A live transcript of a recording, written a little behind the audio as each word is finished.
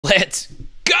Let's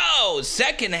go!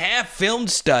 Second half film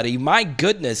study. My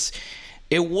goodness.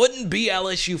 It wouldn't be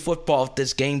LSU football if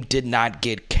this game did not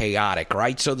get chaotic,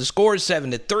 right? So the score is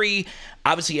 7-3.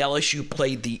 Obviously, LSU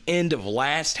played the end of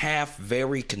last half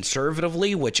very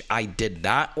conservatively, which I did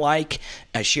not like.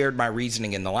 I shared my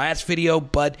reasoning in the last video,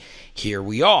 but here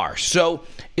we are. So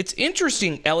it's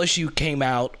interesting, LSU came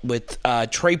out with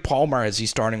Trey Palmer as the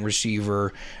starting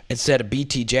receiver instead of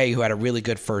BTJ, who had a really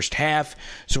good first half.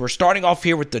 So we're starting off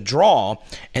here with the draw,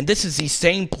 and this is the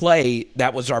same play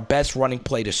that was our best running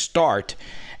play to start.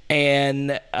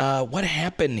 And what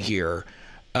happened here?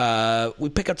 We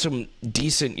pick up some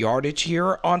decent yardage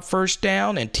here on first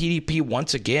down, and TDP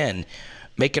once again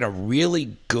making a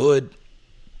really good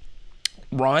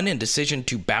run and decision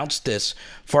to bounce this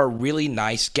for a really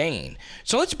nice gain.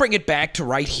 So let's bring it back to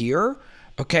right here.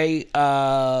 Okay,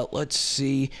 let's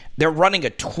see. They're running a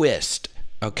twist.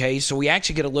 Okay, so we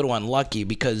actually get a little unlucky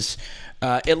because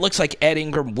it looks like Ed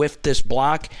Ingram whiffed this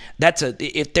block.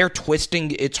 If they're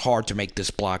twisting, it's hard to make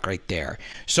this block right there.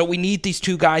 So we need these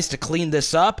two guys to clean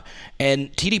this up,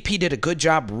 and TDP did a good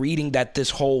job reading that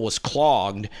this hole was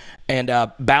clogged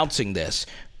and bouncing this.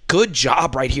 Good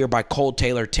job right here by Kole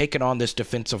Taylor taking on this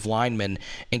defensive lineman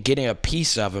and getting a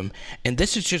piece of him. And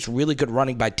this is just really good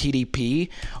running by TDP.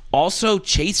 Also,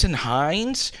 Jason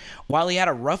Hines, while he had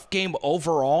a rough game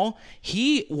overall,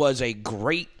 he was a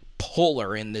great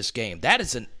puller in this game. That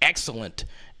is an excellent,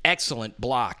 excellent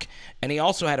block. And he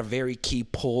also had a very key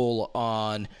pull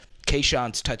on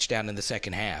Kayshon's touchdown in the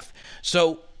second half.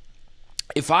 So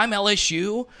if I'm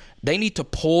LSU, they need to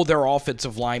pull their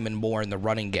offensive linemen more in the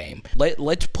running game.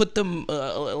 Let's put them.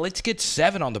 Let's get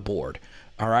 7 on the board.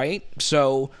 All right.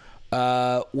 So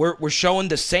we're showing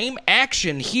the same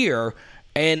action here,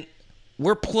 and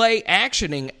we're play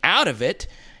actioning out of it.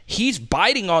 He's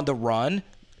biting on the run.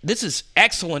 This is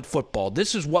excellent football.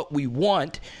 This is what we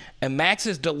want, and Max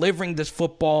is delivering this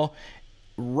football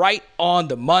right on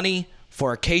the money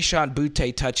for a Kayshon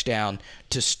Boutte touchdown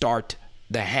to start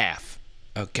the half.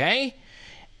 Okay.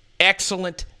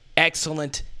 Excellent,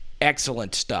 excellent,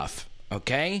 excellent stuff,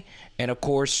 okay? And, of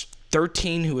course,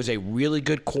 13, who is a really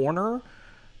good corner,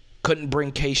 couldn't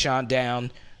bring Kayshon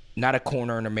down. Not a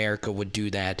corner in America would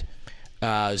do that.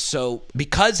 So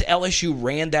because LSU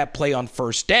ran that play on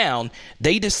first down,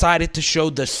 they decided to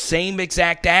show the same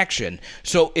exact action.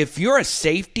 So if you're a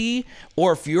safety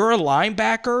or if you're a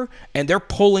linebacker and they're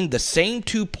pulling the same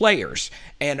two players,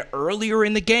 and earlier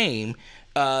in the game,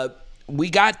 we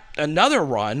got another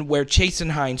run where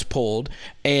Jason Hines pulled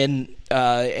and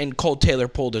Kole Taylor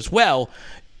pulled as well.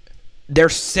 They're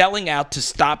selling out to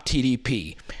stop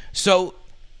TDP. So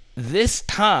this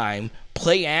time,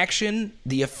 play action,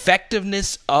 the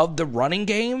effectiveness of the running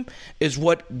game is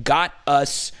what got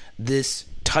us this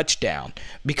touchdown,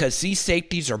 because these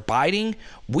safeties are biting.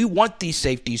 We want these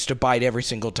safeties to bite every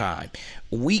single time.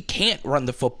 We can't run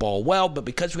the football well, but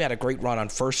because we had a great run on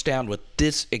first down with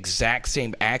this exact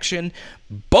same action,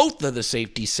 both of the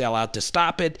safeties sell out to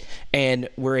stop it, and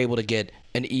we're able to get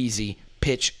an easy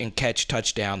pitch and catch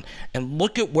touchdown. And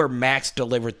look at where Max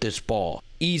delivered this ball.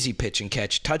 Easy pitch and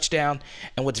catch touchdown.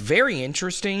 And what's very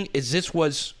interesting is this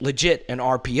was legit an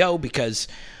RPO because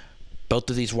both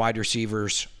of these wide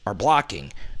receivers are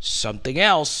blocking. Something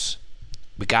else,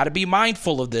 we got to be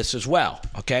mindful of this as well,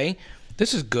 okay?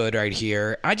 This is good right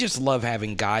here. I just love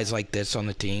having guys like this on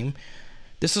the team.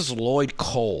 This is Lloyd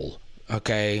Cole,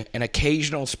 okay? An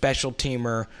occasional special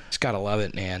teamer. Just got to love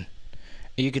it, man.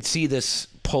 And you can see this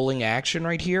pulling action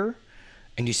right here.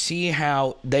 And you see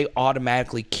how they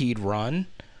automatically keyed run.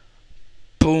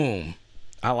 Boom.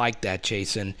 I like that,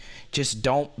 Jason. Just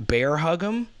don't bear hug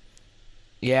him.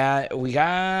 Yeah, we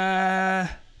got...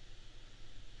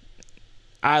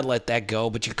 I'd let that go,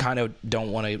 but you kind of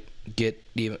don't want to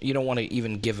you don't want to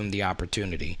even give him the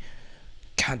opportunity.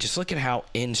 God, just look at how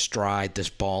in stride this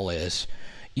ball is.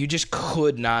 You just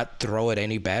could not throw it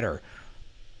any better.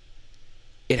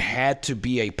 It had to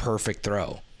be a perfect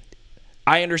throw.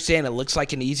 I understand it looks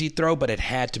like an easy throw, but it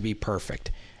had to be perfect.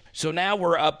 So now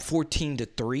we're up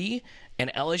 14-3,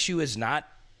 and LSU is not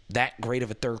that great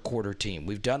of a third quarter team.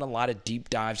 We've done a lot of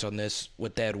deep dives on this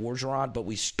with that Orgeron, but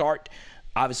we start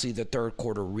obviously the third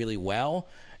quarter really well.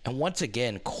 And once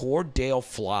again, Cordell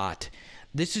Flott,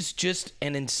 this is just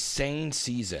an insane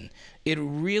season. It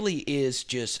really is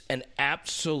just an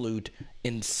absolute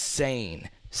insane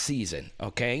season,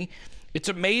 okay? It's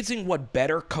amazing what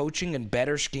better coaching and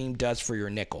better scheme does for your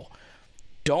nickel.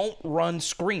 Don't run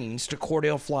screens to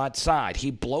Cordell Flott's side.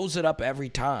 He blows it up every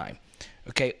time.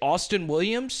 Okay, Austin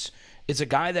Williams is a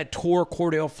guy that tore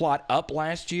Cordell Flott up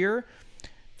last year.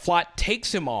 Flott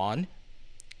takes him on,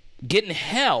 getting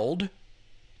held,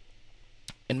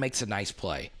 and makes a nice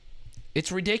play.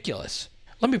 It's ridiculous.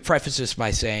 Let me preface this by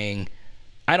saying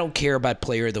I don't care about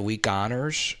Player of the Week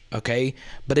honors, okay?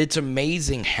 But it's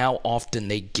amazing how often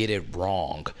they get it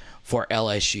wrong for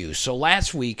LSU. So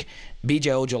last week, B.J.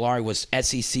 Ojulari was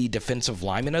SEC Defensive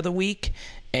Lineman of the Week,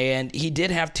 and he did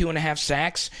have 2.5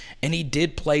 sacks, and he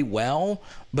did play well,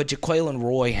 but Jaquelin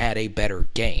Roy had a better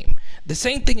game. The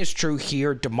same thing is true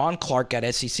here. Damon Clark got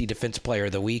SEC Defensive Player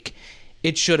of the Week.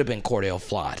 It should have been Cordell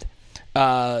Flott.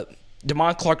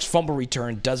 Damon Clark's fumble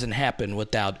return doesn't happen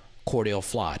without Cordell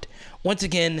Flott. Once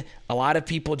again, a lot of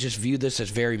people just view this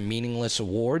as very meaningless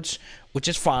awards, which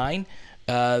is fine.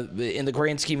 In the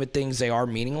grand scheme of things, they are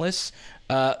meaningless.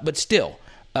 But still,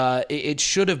 it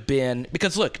should have been,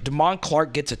 because look, Damon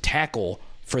Clark gets a tackle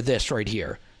for this right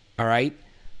here. All right?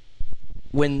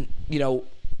 When,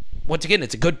 once again,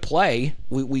 it's a good play.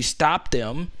 We stopped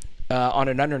them on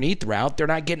an underneath route. They're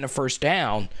not getting a first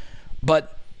down,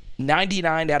 but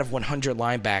 99 out of 100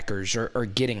 linebackers are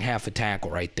getting half a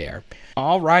tackle right there.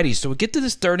 Alrighty, so we get to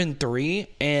this 3rd and 3,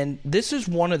 and this is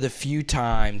one of the few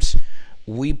times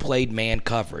we played man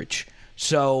coverage.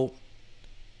 So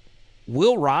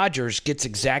Will Rogers gets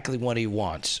exactly what he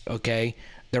wants, okay?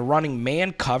 They're running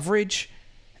man coverage,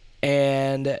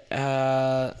 and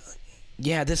we're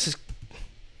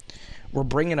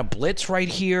bringing a blitz right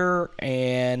here,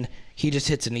 and he just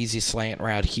hits an easy slant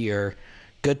route here.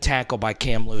 Good tackle by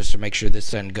Cam Lewis to make sure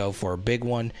this doesn't go for a big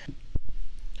one.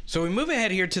 So we move ahead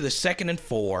here to the 2nd and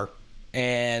 4,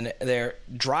 and they're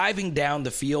driving down the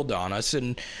field on us,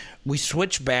 and we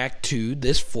switch back to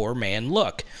this 4-man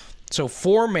look. So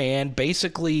 4-man,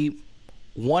 basically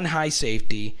one high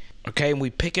safety, okay, and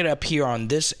we pick it up here on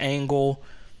this angle.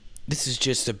 This is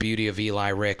just the beauty of Eli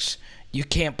Ricks. You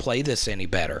can't play this any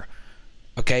better,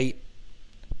 okay?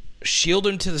 Shield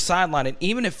him to the sideline, and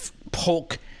even if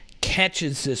Polk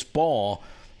catches this ball,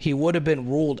 he would have been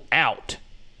ruled out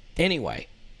anyway.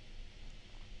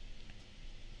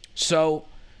 So,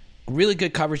 really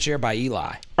good coverage there by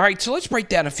Eli. All right, so let's break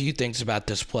down a few things about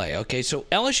this play. Okay, so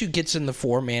LSU gets in the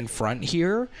 4-man front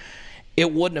here.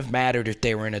 It wouldn't have mattered if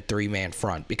they were in a 3-man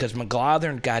front because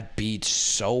McGlothern got beat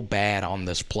so bad on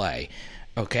this play.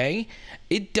 Okay?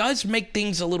 It does make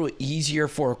things a little easier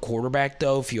for a quarterback,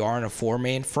 though, if you are in a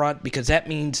 4-man front, because that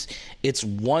means it's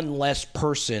one less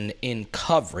person in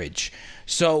coverage.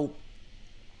 So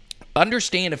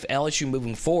understand if LSU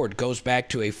moving forward goes back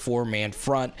to a 4-man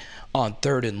front on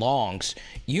 3rd and longs,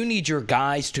 you need your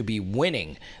guys to be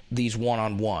winning these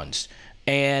one-on-ones.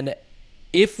 And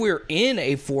if we're in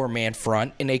a 4-man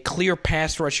front in a clear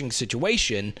pass rushing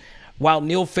situation, while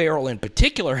Neil Farrell in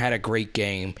particular had a great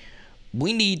game,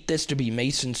 we need this to be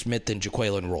Mason Smith and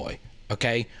Jaquelin Roy,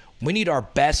 okay? We need our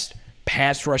best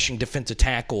pass rushing defensive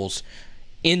tackles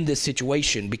in this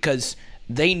situation because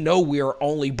they know we are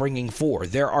only bringing 4.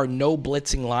 There are no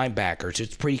blitzing linebackers.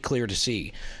 It's pretty clear to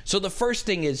see. So the first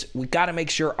thing is we got to make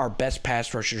sure our best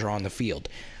pass rushers are on the field.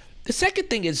 The second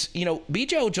thing is,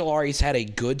 B.J. Ojulari's had a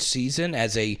good season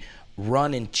as a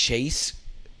run and chase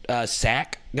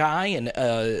sack guy and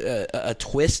a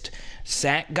twist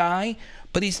sack guy,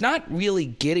 but he's not really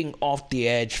getting off the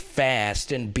edge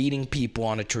fast and beating people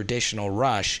on a traditional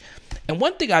rush. And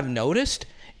one thing I've noticed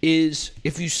is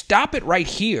if you stop it right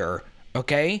here,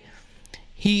 okay,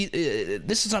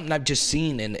 this is something I've just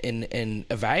seen in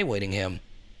evaluating him.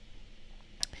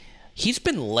 He's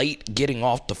been late getting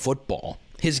off the football.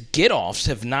 His get-offs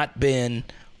have not been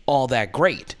all that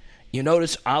great. You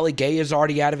notice Ali Gay is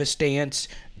already out of his stance.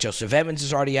 Joseph Evans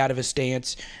is already out of his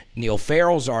stance. Neil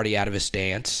Farrell's already out of his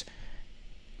stance.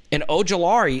 And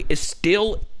Ojulari is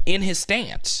still in his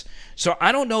stance. So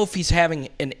I don't know if he's having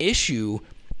an issue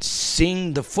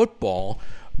seeing the football,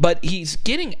 but he's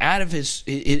getting out of his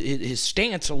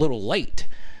stance a little late.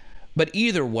 But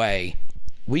either way,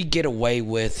 we get away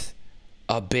with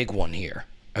a big one here,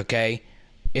 okay?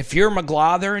 If you're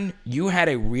McGlothern, you had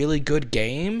a really good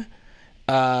game,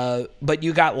 but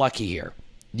you got lucky here.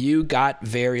 You got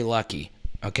very lucky,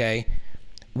 okay?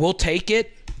 We'll take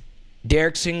it.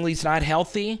 Derek Singley's not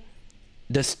healthy.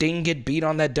 Does Sting get beat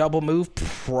on that double move?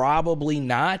 Probably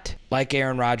not. Like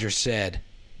Aaron Rodgers said,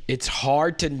 it's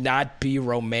hard to not be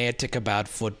romantic about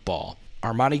football.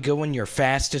 Armoni Goodwin, your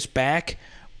fastest back.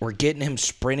 We're getting him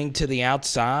sprinting to the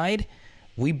outside.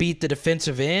 We beat the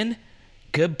defensive end.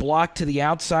 Good block to the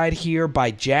outside here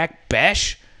by Jack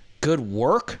Bech. Good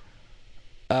work.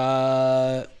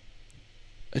 Let's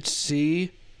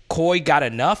see. Coy got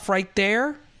enough right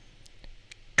there.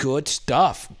 Good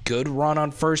stuff. Good run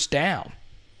on first down.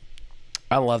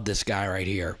 I love this guy right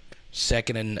here.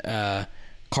 Second and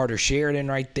Carter Sheridan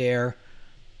right there.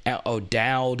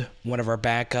 O'Dowd, one of our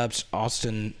backups.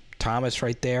 Austin Thomas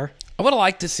right there. I would have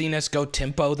liked to seen us go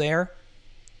tempo there.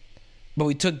 But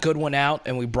we took Goodwin out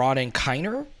and we brought in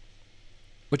Kiner,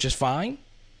 which is fine.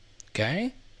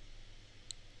 Okay.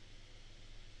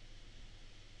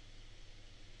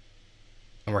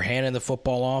 And we're handing the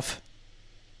football off.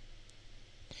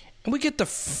 And we get the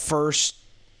first.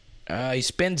 He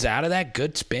spins out of that.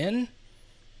 Good spin.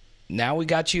 Now we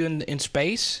got you in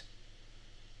space.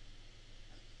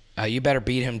 You better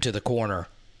beat him to the corner.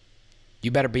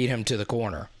 You better beat him to the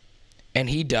corner. And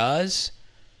he does.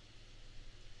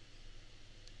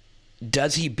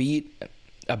 Does he beat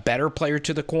a better player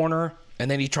to the corner? And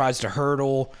then he tries to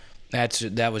hurdle.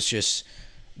 This was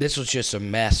just a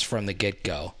mess from the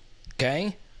get-go.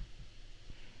 Okay?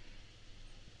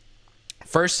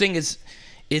 First thing is,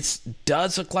 it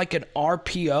does look like an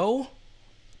RPO.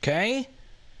 Okay?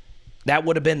 That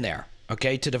would have been there.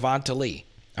 Okay, to Devonta Lee.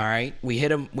 All right? We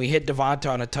hit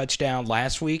Devonta on a touchdown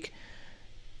last week.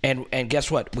 And guess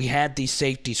what? We had these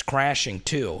safeties crashing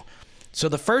too. So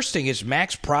the first thing is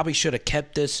Max probably should have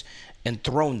kept this and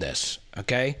thrown this,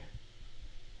 okay?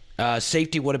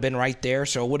 Safety would have been right there,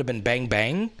 so it would have been bang,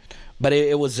 bang. But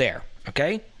it was there,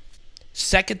 okay?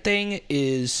 Second thing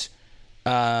is,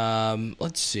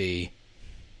 let's see.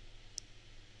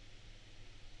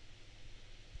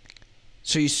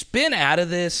 So you spin out of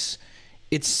this.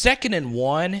 It's 2nd and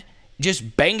 1.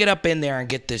 Just bang it up in there and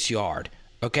get this yard,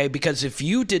 okay? Because if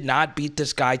you did not beat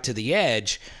this guy to the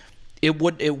edge,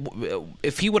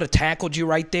 if he would have tackled you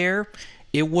right there,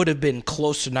 it would have been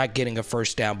close to not getting a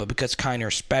first down. But because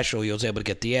Kiner's special, he was able to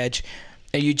get the edge.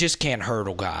 And you just can't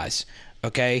hurdle guys,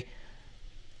 okay?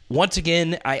 Once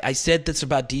again, I said this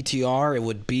about DTR. It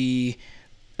would be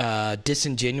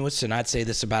disingenuous to not say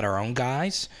this about our own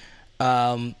guys.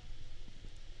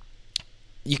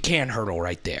 You can't hurdle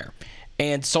right there.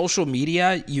 And social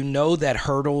media, you know that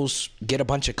hurdles get a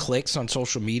bunch of clicks on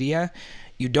social media.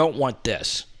 You don't want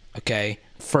this. Okay,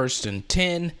 1st and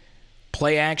 10,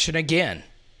 play action again.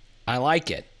 I like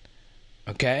it.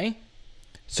 Okay,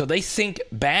 so they think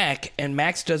back, and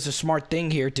Max does a smart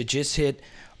thing here to just hit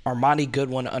Armoni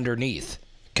Goodwin underneath.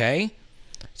 Okay,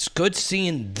 it's good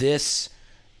seeing this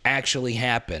actually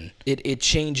happen. It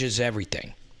changes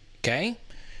everything. Okay,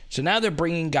 so now they're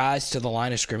bringing guys to the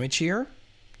line of scrimmage here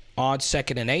on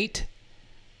 2nd and 8.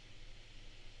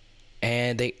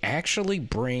 And they actually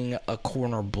bring a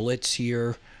corner blitz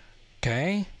here.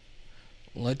 Okay,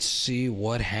 let's see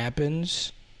what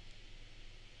happens.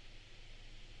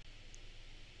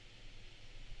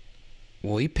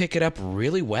 We pick it up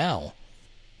really well.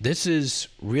 This is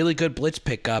really good blitz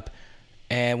pickup.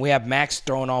 And we have Max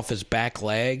throwing off his back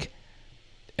leg.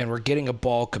 And we're getting a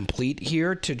ball complete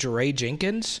here to Jaquelin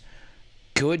Jenkins.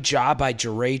 Good job by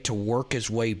Jaquelin to work his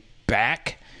way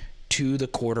back to the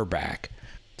quarterback.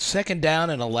 2nd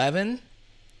down and 11.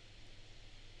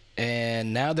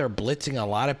 And now they're blitzing a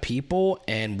lot of people,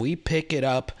 and we pick it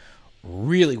up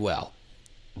really well.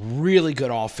 Really good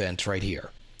offense right here.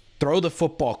 Throw the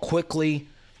football quickly.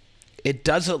 It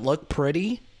doesn't look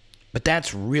pretty, but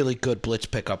that's really good blitz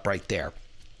pickup right there.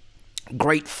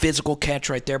 Great physical catch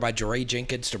right there by Jaquelin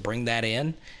Jenkins to bring that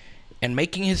in and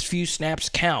making his few snaps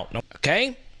count.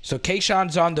 Okay, so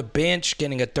Kayshon's on the bench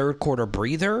getting a 3rd quarter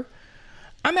breather.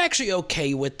 I'm actually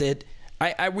okay with it.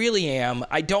 I really am.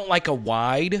 I don't like a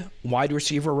wide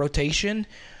receiver rotation,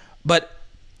 but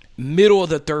middle of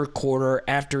the 3rd quarter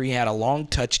after he had a long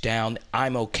touchdown,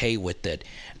 I'm okay with it.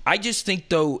 I just think,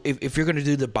 though, if you're going to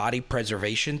do the body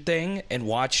preservation thing and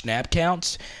watch snap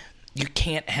counts, you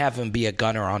can't have him be a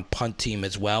gunner on punt team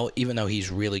as well, even though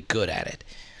he's really good at it.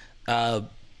 So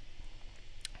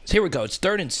here we go. It's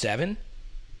 3rd and 7.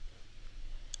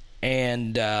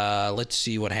 And let's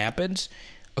see what happens.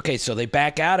 Okay, so they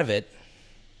back out of it.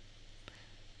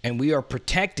 And we are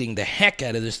protecting the heck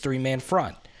out of this 3-man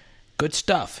front. Good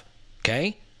stuff.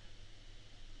 Okay?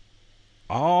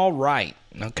 All right.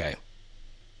 Okay.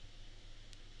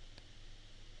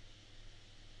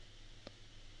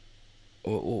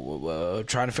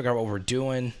 Trying to figure out what we're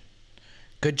doing.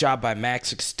 Good job by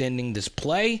Max extending this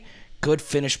play. Good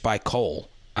finish by Kole.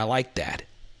 I like that.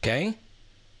 Okay?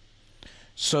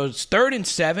 So it's 3rd and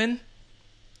 7.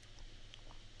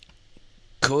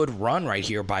 Good run right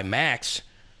here by Max.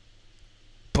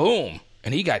 Boom.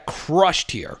 And he got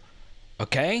crushed here.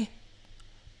 Okay?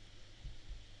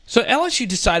 So LSU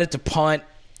decided to punt.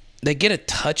 They get a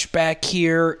touchback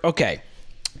here. Okay.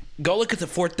 Go look at the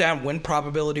 4th down win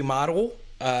probability model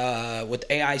with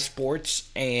AI Sports.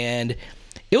 And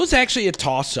it was actually a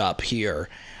toss-up here.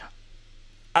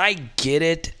 I get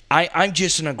it. I'm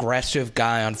just an aggressive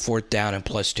guy on 4th down and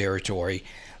plus territory.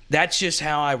 That's just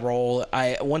how I roll.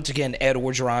 Once again, Ed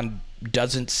Orgeron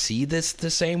doesn't see this the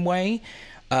same way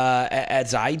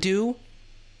as I do.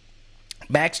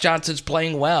 Max Johnson's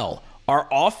playing well. Our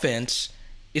offense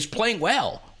is playing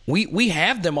well. We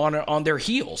have them on their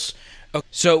heels. Okay.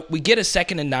 So we get a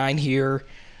 2nd and 9 here.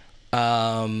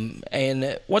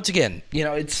 And once again,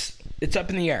 it's up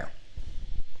in the air.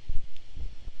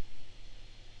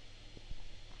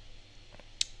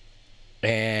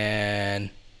 And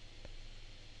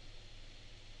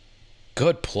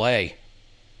good play.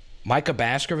 Micah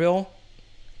Baskerville,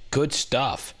 good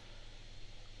stuff.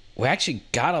 We actually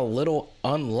got a little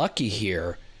unlucky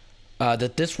here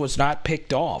that this was not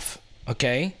picked off,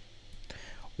 okay?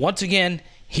 Once again,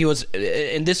 he was,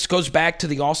 and this goes back to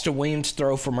the Austin Williams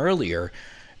throw from earlier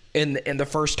in the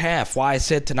first half, why I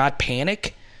said to not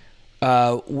panic,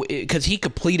 because he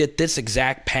completed this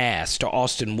exact pass to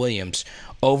Austin Williams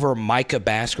over Micah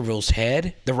Baskerville's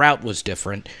head. The route was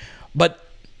different,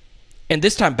 and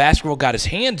this time Baskerville got his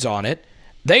hands on it.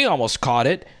 They almost caught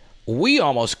it. We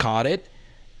almost caught it.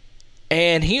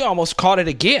 And he almost caught it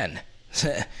again.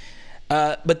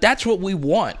 But that's what we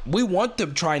want. We want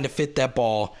them trying to fit that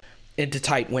ball into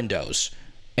tight windows.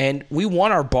 And we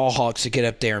want our ball hawks to get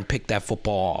up there and pick that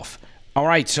football off. All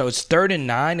right, so it's 3rd and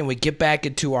 9, and we get back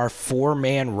into our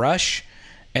 4-man rush.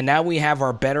 And now we have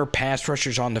our better pass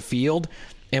rushers on the field.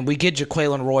 And we get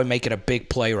Jaquelin Roy making a big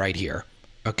play right here.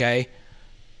 Okay?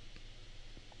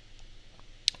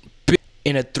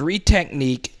 In a 3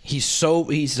 technique, he's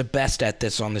the best at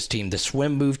this on this team. The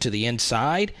swim move to the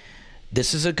inside.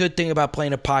 This is a good thing about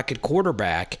playing a pocket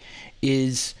quarterback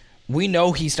is we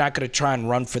know he's not going to try and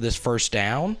run for this first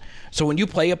down. So when you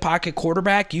play a pocket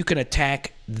quarterback, you can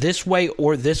attack this way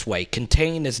or this way.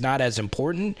 Contain is not as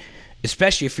important,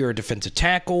 especially if you're a defensive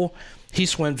tackle. He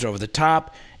swims over the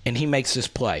top, and he makes this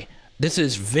play. This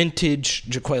is vintage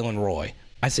Jaquelin Roy.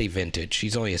 I say vintage.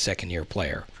 He's only a second-year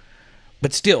player.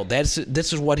 But still, this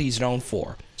is what he's known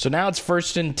for. So now it's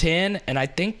 1st and 10, and I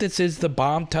think this is the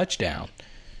bomb touchdown.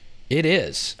 It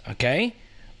is, okay?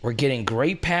 We're getting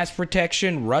great pass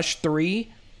protection, rush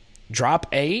 3, drop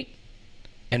 8,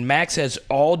 and Max has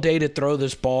all day to throw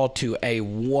this ball to a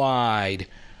wide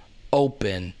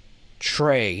open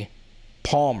Trey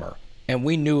Palmer, and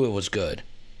we knew it was good,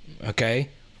 okay?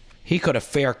 He could have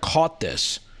fair caught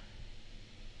this,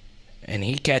 and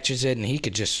he catches it, and he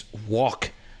could just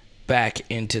walk back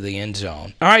into the end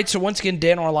zone. All right, so once again,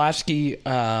 Dan Orlovsky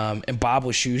and Bob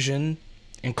Wischusen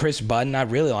and Chris Budden, I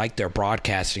really like their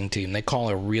broadcasting team. They call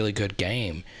a really good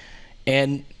game.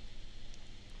 And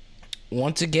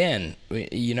once again,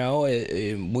 we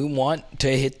want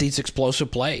to hit these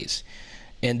explosive plays.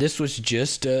 And this was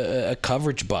just a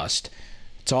coverage bust.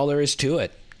 That's all there is to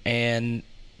it. And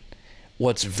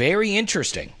what's very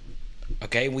interesting,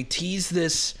 okay, we teased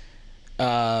this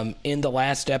in the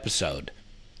last episode,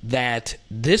 that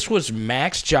this was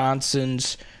Max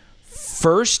Johnson's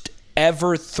first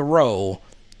ever throw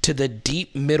to the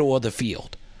deep middle of the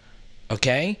field.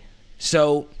 Okay?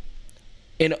 So,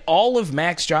 in all of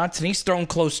Max Johnson, he's thrown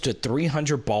close to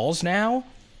 300 balls now.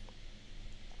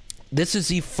 This is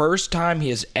the first time he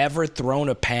has ever thrown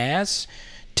a pass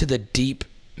to the deep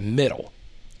middle.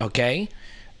 Okay?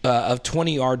 Of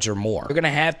 20 yards or more. We're going to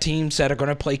have teams that are going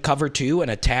to play cover 2 and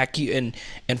attack you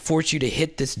and force you to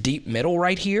hit this deep middle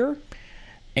right here.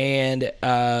 And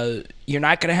you're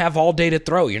not going to have all day to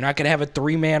throw. You're not going to have a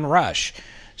 3-man rush.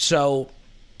 So,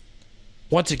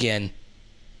 once again,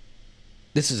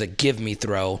 this is a give-me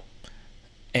throw.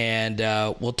 And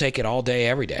we'll take it all day,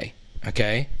 every day.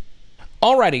 Okay?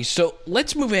 Alrighty, so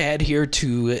let's move ahead here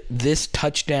to this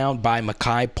touchdown by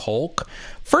Makai Polk.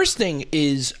 First thing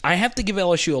is, I have to give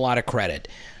LSU a lot of credit.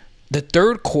 The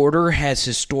third quarter has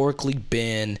historically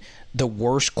been the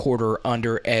worst quarter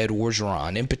under Ed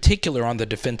Orgeron, in particular on the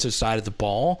defensive side of the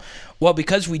ball. Well,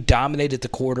 because we dominated the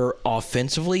quarter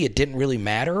offensively, it didn't really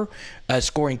matter,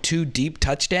 scoring 2 deep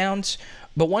touchdowns.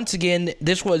 But once again,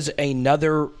 this was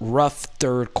another rough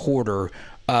third quarter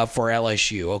for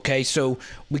LSU, okay? So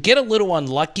we get a little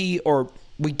unlucky, or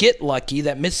we get lucky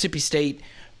that Mississippi State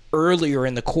earlier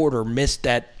in the quarter missed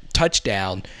that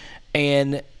touchdown,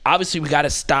 and obviously we got to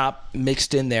stop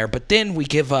mixed in there. But then we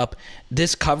give up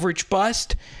this coverage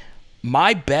bust.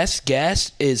 My best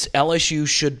guess is LSU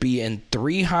should be in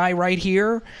 3 high right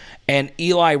here, and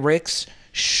Eli Ricks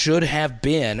should have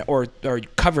been, or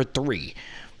cover 3.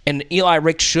 And Eli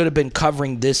Ricks should have been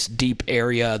covering this deep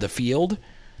area of the field.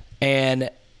 And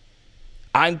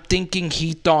I'm thinking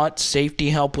he thought safety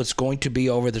help was going to be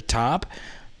over the top.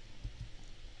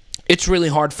 It's really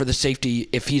hard for the safety,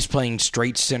 if he's playing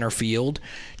straight center field,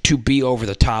 to be over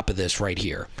the top of this right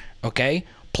here. Okay?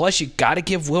 Plus, you got to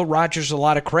give Will Rogers a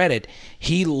lot of credit.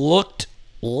 He looked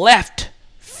left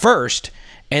first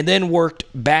and then worked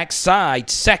backside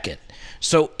second.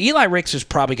 So Eli Ricks has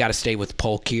probably got to stay with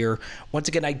Polk here. Once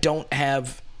again, I don't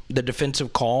have the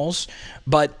defensive calls,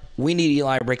 but we need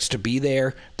Eli Ricks to be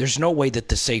there. There's no way that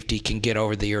the safety can get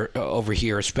over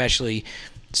here, especially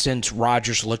since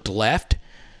Rogers looked left.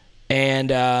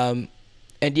 And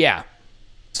yeah,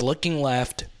 it's looking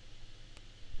left.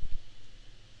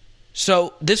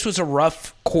 So this was a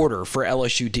rough quarter for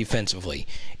LSU defensively.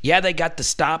 Yeah, they got the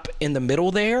stop in the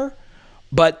middle there,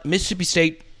 but Mississippi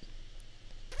State,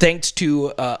 thanks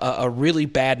to a really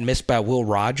bad miss by Will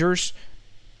Rogers,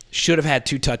 should have had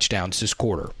 2 touchdowns this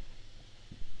quarter.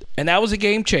 And that was a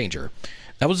game changer.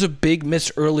 That was a big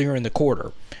miss earlier in the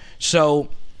quarter. So,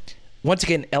 once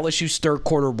again, LSU's third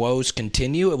quarter woes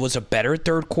continue. It was a better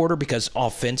third quarter because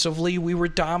offensively we were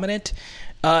dominant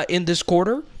in this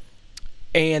quarter.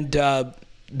 And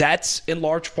that's in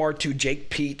large part to Jake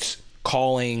Peetz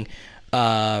calling,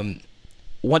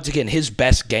 once again, his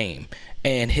best game.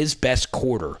 And his best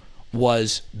quarter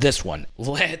was this one.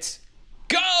 Let's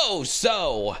go!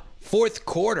 So, fourth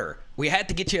quarter. We had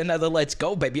to get you another let's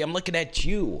go, baby. I'm looking at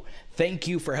you. Thank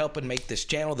you for helping make this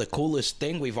channel the coolest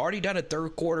thing. We've already done a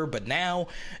third quarter, but now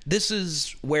this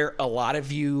is where a lot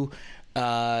of you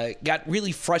got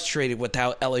really frustrated with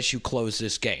how LSU closed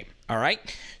this game. All right?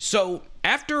 So,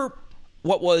 after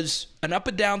what was an up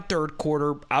and down third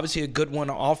quarter, obviously a good one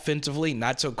offensively,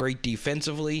 not so great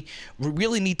defensively, we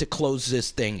really need to close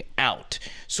this thing out.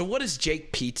 So what does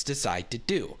Jake Peetz decide to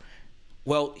do?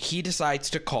 Well, he decides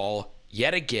to call,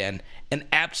 yet again, an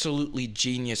absolutely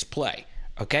genius play.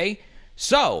 Okay?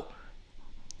 So,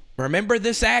 remember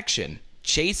this action.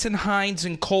 Jason Hines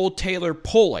and Kole Taylor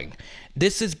pulling.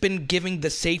 This has been giving the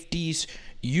safeties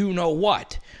you know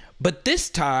what. But this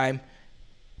time,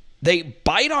 they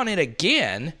bite on it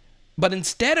again, but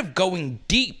instead of going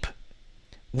deep,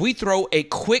 we throw a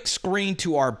quick screen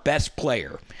to our best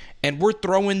player. And we're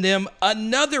throwing them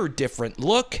another different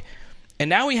look.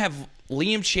 And now we have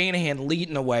Liam Shanahan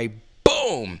leading away.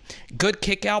 Boom! Good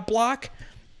kick-out block.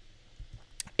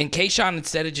 And Kayshon,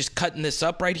 instead of just cutting this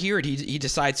up right here, he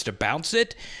decides to bounce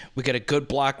it. We got a good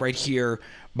block right here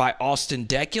by Austin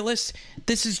Deculus.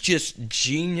 This is just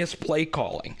genius play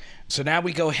calling. So now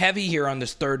we go heavy here on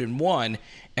this 3rd and 1,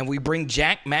 and we bring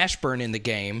Jack Mashburn in the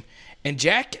game. And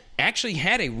Jack actually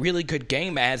had a really good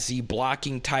game as the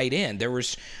blocking tight end. There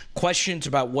was questions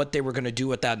about what they were going to do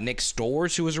without Nick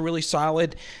Storrs, who was a really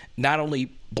solid, not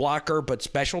only blocker, but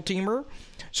special teamer.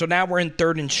 So now we're in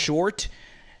 3rd and short.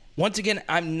 Once again,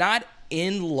 I'm not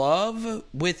in love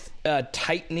with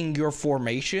tightening your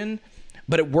formation,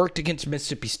 but it worked against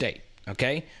Mississippi State,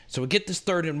 okay? So we get this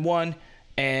 3rd and 1,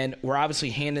 and we're obviously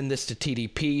handing this to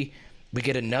TDP. We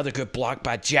get another good block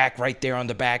by Jack right there on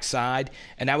the backside,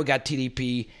 and now we got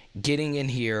TDP getting in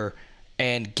here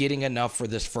and getting enough for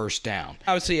this first down.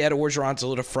 Obviously, Ed Orgeron's a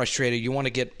little frustrated. You want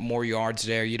to get more yards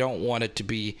there. You don't want it to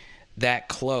be that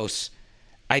close.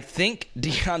 I think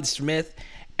Deion Smith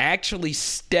actually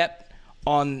stepped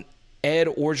on Ed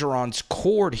Orgeron's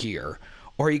cord here,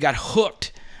 or he got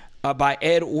hooked by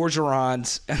Ed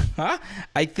Orgeron's.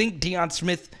 I think Deion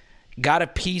Smith got a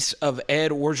piece of Ed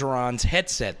Orgeron's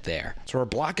headset there. So we're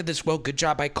blocking this well. Good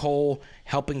job by Kole,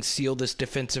 helping seal this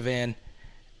defensive end.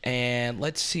 And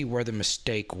let's see where the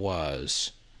mistake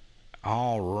was.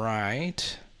 All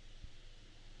right.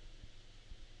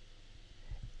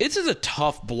 This is a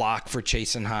tough block for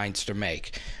Jason Hines to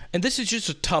make. And this is just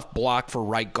a tough block for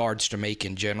right guards to make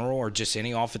in general, or just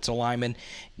any offensive lineman.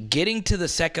 Getting to the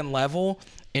second level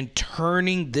and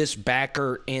turning this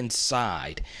backer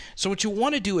inside. So what you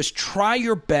want to do is try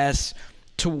your best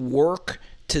to work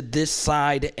to this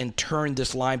side and turn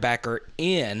this linebacker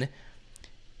in.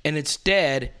 And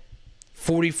instead,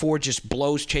 44 just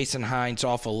blows Jason Hines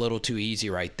off a little too easy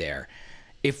right there.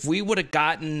 If we would have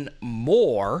gotten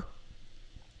more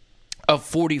of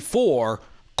 44,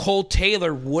 Kole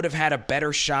Taylor would have had a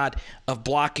better shot of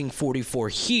blocking 44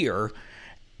 here.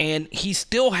 And he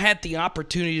still had the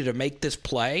opportunity to make this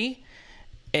play,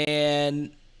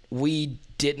 and we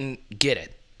didn't get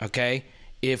it, okay?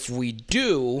 If we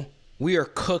do, we are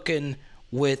cooking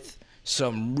with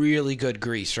some really good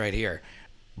grease right here.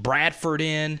 Bradford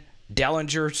in,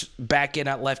 Dellinger's back in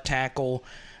at left tackle,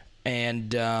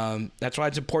 and that's why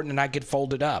it's important to not get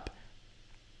folded up.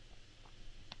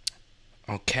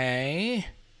 Okay.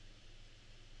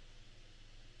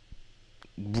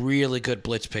 Really good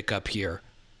blitz pickup here.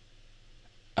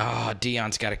 Oh,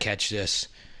 Deion's got to catch this.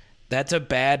 That's a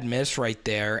bad miss right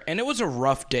there. And it was a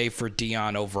rough day for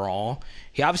Deion overall.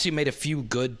 He obviously made a few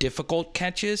good, difficult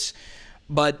catches.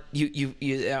 But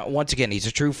once again, he's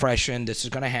a true freshman. This is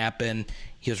going to happen.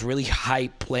 He was really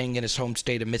hyped playing in his home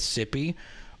state of Mississippi.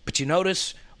 But you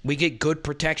notice we get good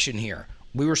protection here.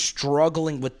 We were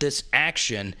struggling with this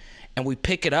action, and we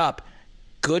pick it up.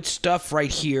 Good stuff right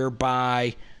here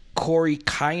by Corey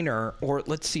Kiner. Or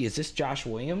let's see, is this Josh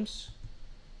Williams?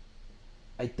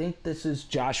 I think this is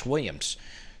Josh Williams.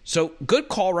 So good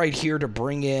call right here to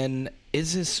bring in.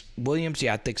 Is this Williams?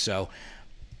 Yeah, I think so.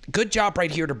 Good job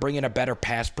right here to bring in a better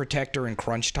pass protector in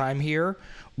crunch time here.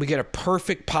 We get a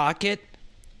perfect pocket.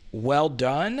 Well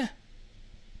done.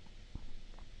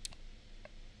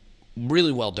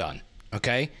 Really well done.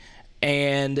 Okay?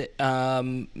 And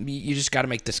you just got to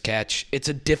make this catch. It's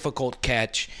a difficult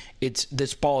catch.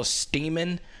 This ball is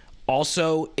steaming.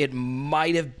 Also, it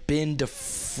might have been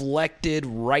deflected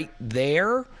right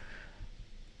there.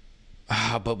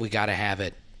 But we got to have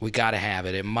it. We got to have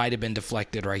it. It might have been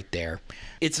deflected right there.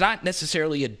 It's not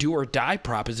necessarily a do-or-die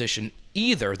proposition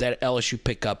either that LSU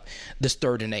pick up this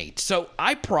 3rd and 8. So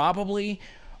I probably,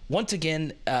 once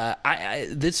again,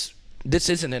 this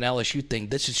isn't an LSU thing.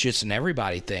 This is just an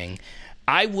everybody thing.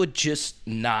 I would just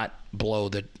not blow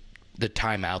the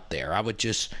timeout there. I would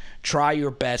just try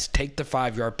your best, take the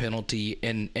 5-yard penalty,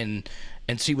 and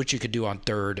see what you could do on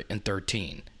 3rd and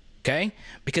 13. Okay?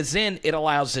 Because then it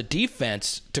allows the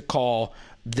defense to call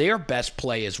their best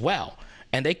play as well.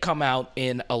 And they come out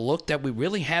in a look that we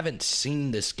really haven't seen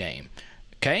this game.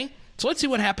 Okay? So let's see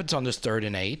what happens on this 3rd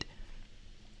and 8.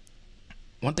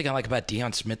 One thing I like about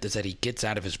Deion Smith is that he gets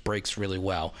out of his breaks really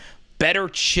well. Better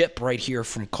chip right here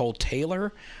from Kole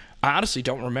Taylor. I honestly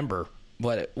don't remember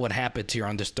what happens here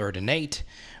on this 3rd and 8.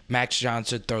 Max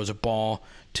Johnson throws a ball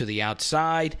to the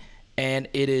outside, and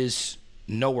it is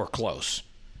nowhere close.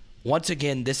 Once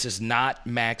again, this is not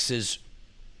Max's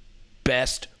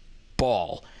best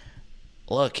ball.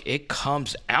 Look, it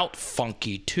comes out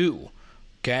funky too.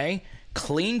 Okay?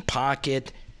 Clean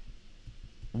pocket.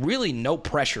 Really no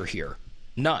pressure here.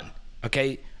 None.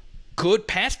 Okay? Good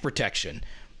pass protection.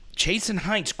 Chasen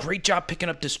Hines, great job picking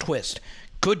up this twist.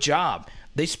 Good job.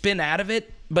 They spin out of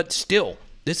it, but still,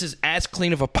 this is as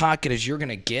clean of a pocket as you're going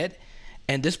to get,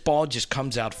 and this ball just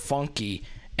comes out funky,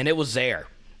 and it was there.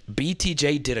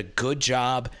 BTJ did a good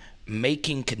job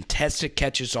making contested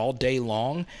catches all day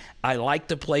long. I like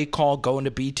the play call going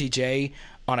to BTJ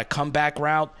on a comeback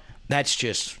route. That's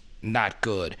just not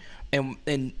good.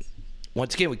 And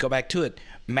once again, we go back to it.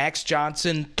 Max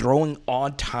Johnson throwing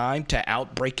on time to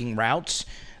out-breaking routes.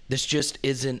 This just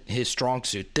isn't his strong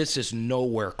suit. This is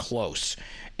nowhere close.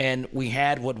 And we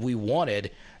had what we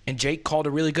wanted, and Jake called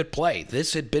a really good play.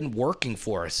 This had been working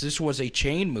for us. This was a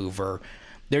chain mover.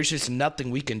 There's just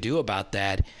nothing we can do about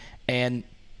that. And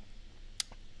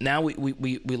now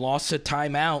we lost a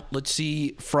timeout. Let's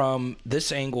see from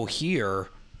this angle here.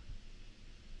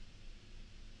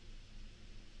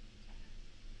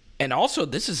 And also,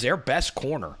 this is their best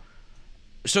corner.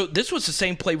 So this was the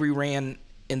same play we ran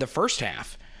in the first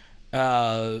half.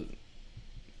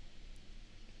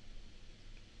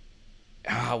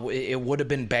 It would have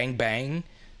been bang bang,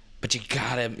 but you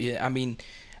gotta. I mean,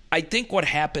 I think what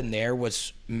happened there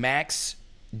was Max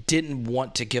didn't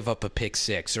want to give up a pick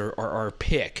six or a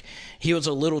pick. He was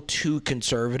a little too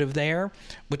conservative there,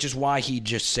 which is why he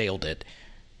just sailed it.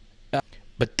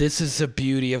 But this is the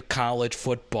beauty of college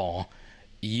football.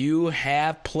 You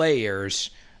have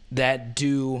players that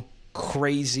do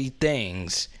crazy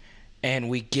things, and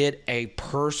we get a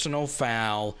personal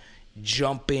foul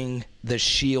jumping the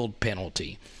shield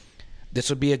penalty. This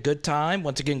would be a good time.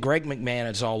 Once again, Greg McMahon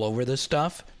is all over this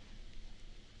stuff.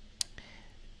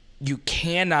 You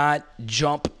cannot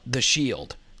jump the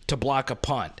shield to block a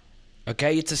punt.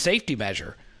 Okay? It's a safety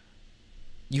measure.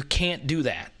 You can't do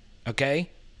that.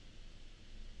 Okay?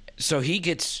 So he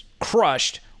gets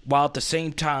crushed while at the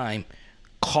same time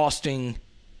costing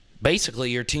basically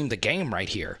your team the game right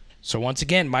here. So once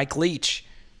again, Mike Leach,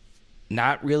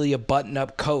 not really a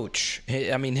button-up coach.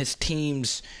 I mean, his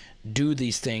teams do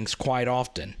these things quite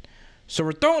often. So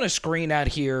we're throwing a screen out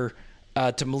here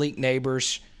to Malik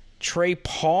Neighbors. Trey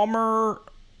Palmer,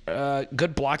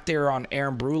 good block there on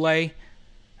Aaron Brule.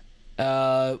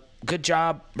 Good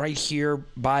job right here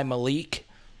by Malik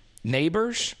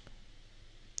Neighbors.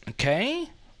 Okay.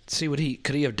 Let's see what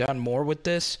could he have done more with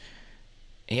this.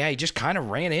 Yeah, he just kind of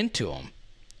ran into him.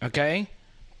 Okay.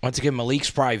 Once again, Malik's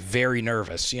probably very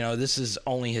nervous. You know, this is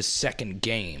only his second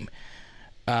game.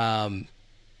 So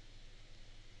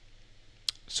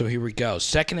here we go.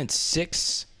 2nd and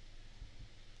 6.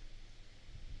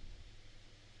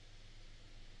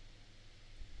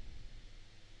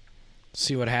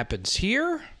 See what happens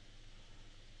here.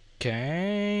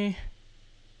 Okay.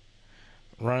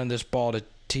 Running this ball to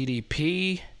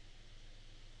TDP.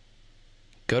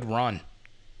 Good run.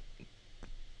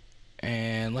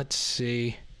 And let's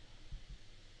see.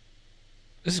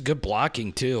 This is good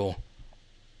blocking, too.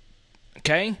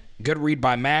 Okay? Good read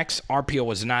by Max. RPO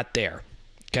was not there.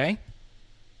 Okay?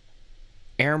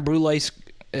 Aaron Brule's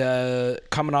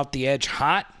coming off the edge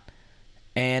hot,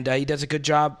 and he does a good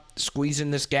job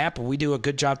squeezing this gap. We do a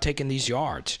good job taking these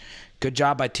yards. Good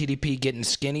job by TDP getting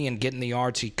skinny and getting the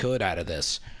yards he could out of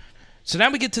this. So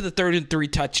now we get to the 3rd and 3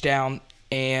 touchdown,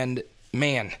 and,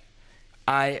 man,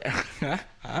 I'm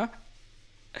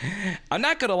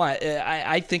not going to lie.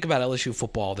 I think about LSU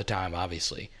football all the time,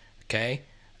 obviously. Okay?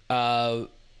 I've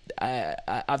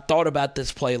thought about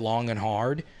this play long and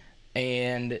hard,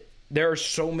 and there are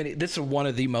so many. This is one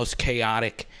of the most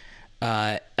chaotic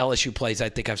LSU plays I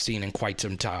think I've seen in quite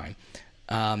some time,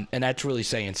 and that's really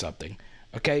saying something.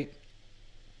 Okay?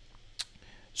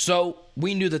 So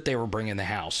we knew that they were bringing the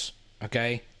house.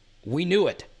 Okay? We knew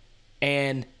it.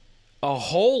 And a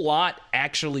whole lot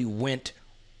actually went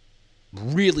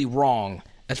really wrong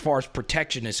as far as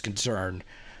protection is concerned.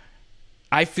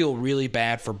 I feel really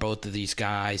bad for both of these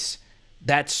guys.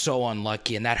 That's so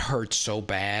unlucky, and that hurts so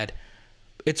bad.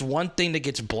 It's one thing to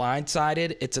get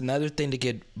blindsided. It's another thing to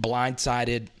get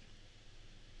blindsided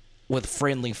with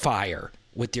friendly fire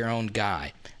with your own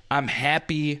guy. I'm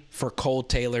happy for Kole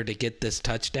Taylor to get this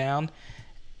touchdown.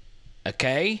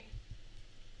 Okay?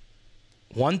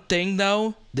 One thing,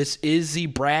 though, this is the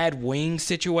Brad Wing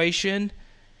situation.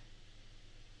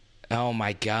 Oh,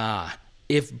 my God.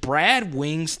 If Brad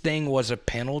Wing's thing was a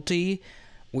penalty,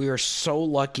 we are so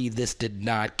lucky this did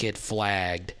not get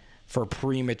flagged for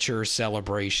premature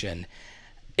celebration.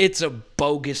 It's a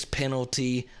bogus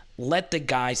penalty. Let the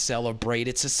guy celebrate.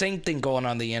 It's the same thing going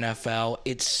on in the NFL.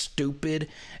 It's stupid.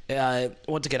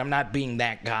 Once again, I'm not being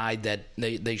that guy that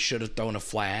they should have thrown a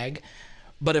flag.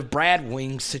 But if Brad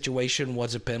Wing's situation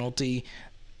was a penalty,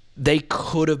 they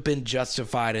could have been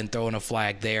justified in throwing a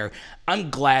flag there. I'm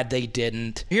glad they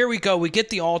didn't. Here we go. We get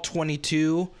the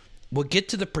all-22. We'll get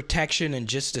to the protection in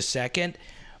just a second.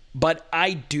 But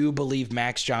I do believe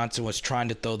Max Johnson was trying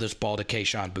to throw this ball to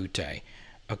Kayshon Boutte.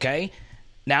 Okay?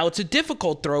 Now, it's a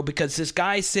difficult throw because this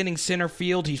guy's sitting center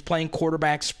field. He's playing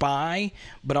quarterback spy,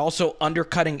 but also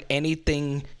undercutting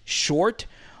anything short.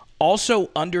 Also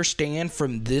understand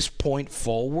from this point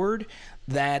forward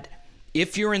that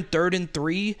if you're in 3rd and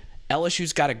 3,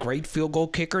 LSU's got a great field goal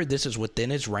kicker. This is within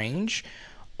his range.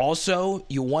 Also,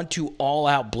 you want to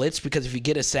all-out blitz because if you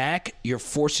get a sack, you're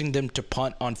forcing them to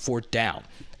punt on 4th down.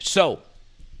 So,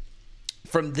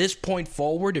 from this point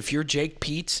forward, if you're Jake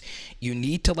Peetz, you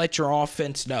need to let your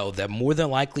offense know that more than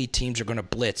likely teams are going to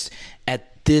blitz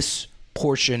at this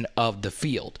portion of the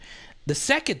field. The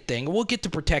second thing, we'll get to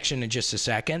protection in just a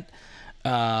second.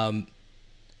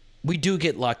 We do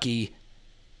get lucky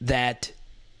that,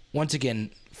 once again,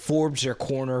 Forbes, their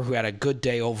corner, who had a good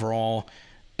day overall,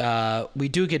 we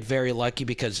do get very lucky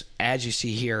because, as you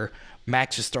see here,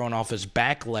 Max is throwing off his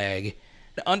back leg.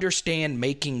 Understand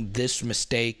making this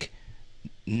mistake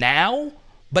now,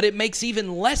 but it makes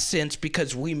even less sense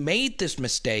because we made this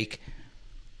mistake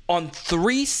on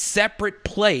 3 separate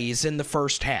plays in the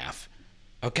first half.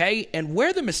 Okay? And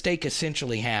where the mistake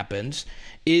essentially happens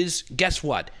is, guess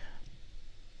what?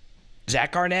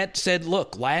 Zach Arnett said,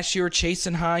 look, last year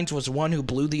Chasen Hines was one who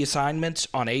blew the assignments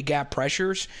on A-gap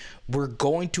pressures. We're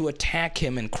going to attack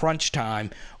him in crunch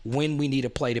time when we need a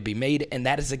play to be made, and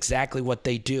that is exactly what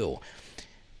they do.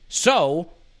 So,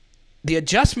 the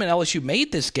adjustment LSU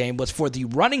made this game was for the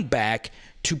running back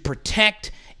to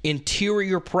protect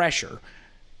interior pressure,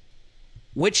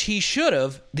 which he should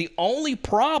have. The only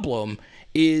problem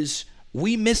is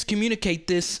we miscommunicate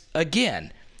this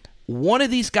again. One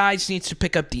of these guys needs to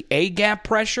pick up the A-gap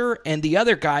pressure, and the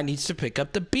other guy needs to pick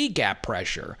up the B-gap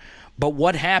pressure. But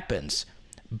what happens?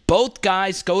 Both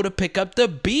guys go to pick up the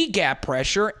B-gap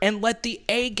pressure and let the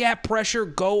A-gap pressure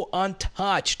go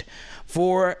untouched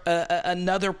for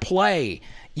another play.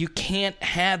 You can't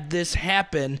have this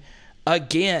happen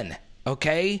again,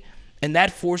 okay? And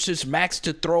that forces Max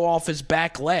to throw off his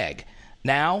back leg.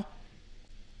 Now,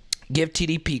 give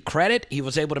TDP credit. He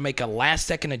was able to make a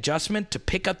last-second adjustment to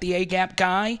pick up the A-gap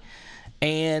guy,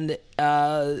 and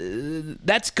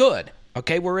that's good.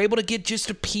 Okay, we're able to get just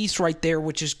a piece right there,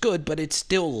 which is good, but it's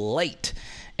still late.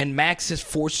 And Max is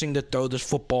forcing to throw this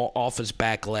football off his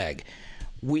back leg.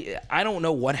 I don't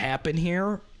know what happened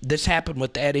here. This happened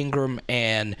with Ed Ingram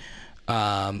and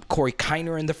Corey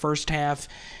Kiner in the first half.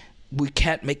 We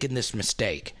kept making this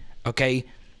mistake, okay?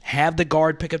 Have the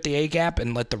guard pick up the A-gap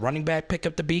and let the running back pick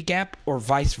up the B-gap, or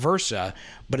vice versa.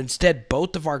 But instead,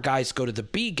 both of our guys go to the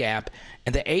B-gap,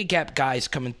 and the A-gap guy is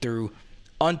coming through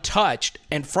untouched.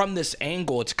 And from this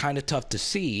angle, it's kind of tough to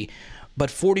see,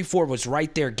 but 44 was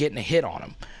right there getting a hit on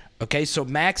him. Okay, so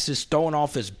Max is throwing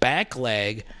off his back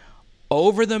leg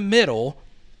over the middle,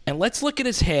 and let's look at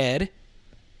his head.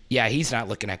 Yeah, he's not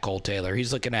looking at Kole Taylor.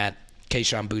 He's looking at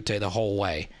Kayshon Boutte the whole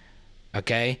way.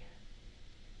 Okay?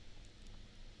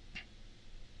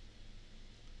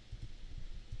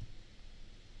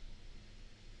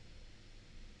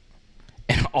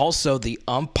 And also the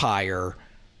umpire.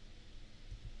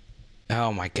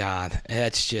 Oh, my God.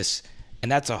 That's just...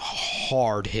 And that's a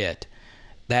hard hit.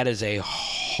 That is a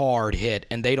hard hit,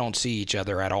 and they don't see each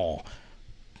other at all.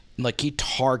 Like, he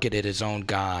targeted his own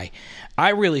guy. I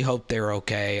really hope they're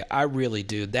okay. I really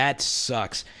do. That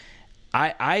sucks.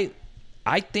 I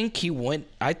think he went.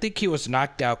 I think he was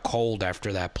knocked out cold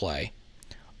after that play.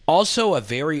 Also, a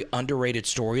very underrated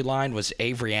storyline was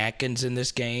Avery Atkins in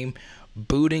this game,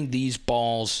 booting these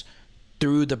balls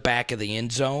through the back of the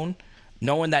end zone,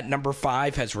 knowing that number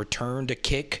 5 has returned a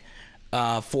kick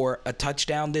for a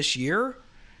touchdown this year.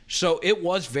 So it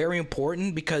was very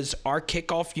important because our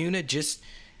kickoff unit just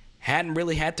hadn't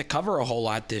really had to cover a whole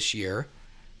lot this year.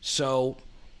 So,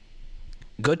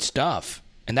 good stuff.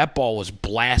 And that ball was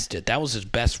blasted. That was his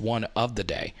best one of the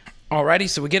day. Alrighty,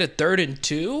 so we get a 3rd and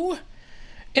 2.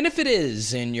 And if it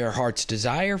is in your heart's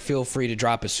desire, feel free to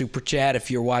drop a super chat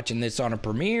if you're watching this on a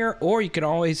premiere. Or you can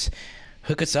always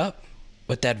hook us up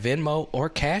with that Venmo or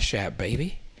Cash App,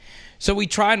 baby. So we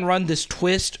try and run this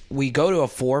twist. We go to a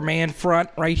 4-man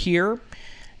front right here.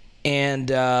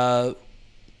 And...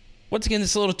 once again,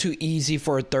 it's a little too easy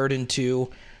for a 3rd and 2.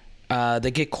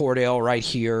 They get Cordell right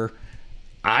here.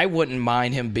 I wouldn't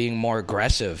mind him being more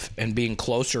aggressive and being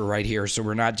closer right here so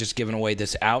we're not just giving away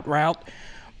this out route.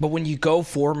 But when you go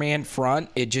 4-man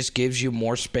front, it just gives you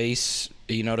more space,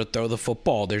 you know, to throw the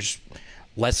football. There's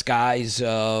less guys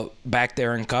back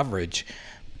there in coverage.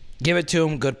 Give it to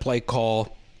him. Good play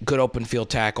call. Good open field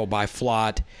tackle by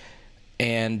Flott.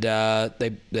 And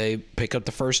they pick up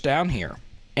the first down here.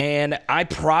 And I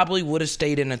probably would have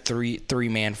stayed in a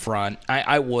three-man front.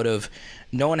 I would have,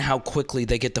 knowing how quickly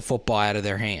they get the football out of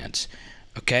their hands.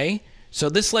 Okay? So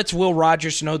this lets Will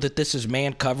Rogers know that this is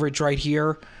man coverage right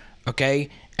here. Okay?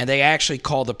 And they actually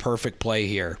call the perfect play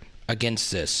here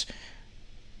against this.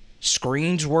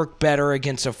 Screens work better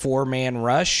against a 4-man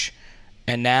rush.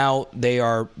 And now they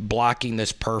are blocking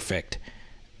this perfect.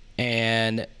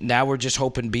 And now we're just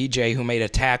hoping BJ, who made a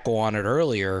tackle on it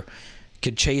earlier,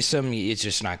 could chase him. He's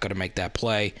just not going to make that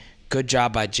play. Good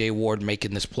job by Jay Ward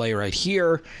making this play right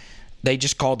here. They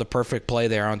just called the perfect play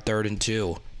there on 3rd and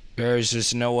 2. There's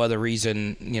just no other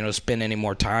reason, you know, to spend any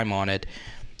more time on it.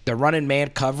 They're running man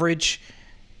coverage.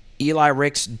 Eli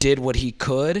Ricks did what he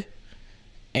could.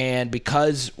 And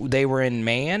because they were in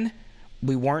man,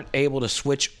 we weren't able to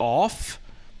switch off.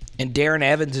 And Darren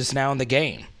Evans is now in the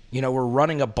game. You know, we're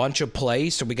running a bunch of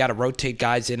plays, so we got to rotate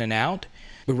guys in and out.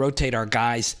 We rotate our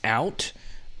guys out.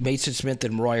 Mason Smith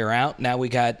and Roy are out. Now we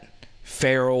got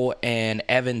Farrell and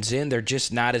Evans in. They're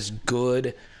just not as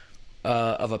good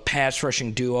of a pass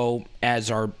rushing duo as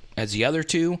the other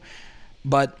two.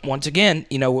 But once again,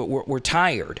 you know, we're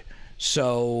tired.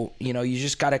 So, you know, you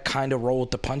just got to kind of roll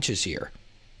with the punches here.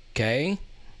 Okay?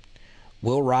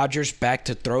 Will Rogers back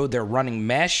to throw. They're running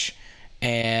mesh.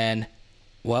 And,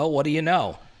 well, what do you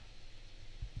know?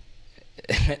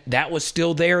 That was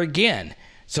still there again.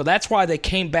 So that's why they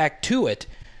came back to it.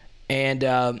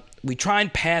 And we try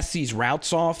and pass these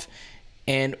routes off.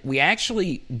 And we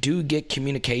actually do get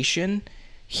communication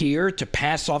here to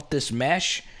pass off this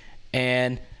mesh.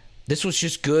 And this was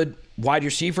just good wide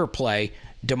receiver play.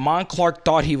 Damon Clark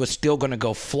thought he was still going to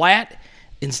go flat.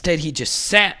 Instead, he just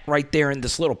sat right there in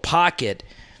this little pocket.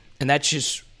 And that's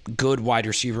just good wide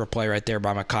receiver play right there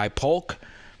by Mekhi Polk.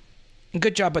 And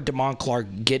good job by Damon Clark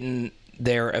getting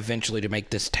there eventually to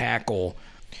make this tackle.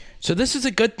 So this is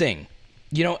a good thing.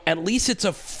 You know, at least it's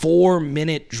a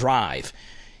 4-minute drive.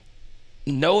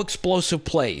 No explosive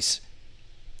plays.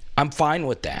 I'm fine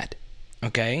with that.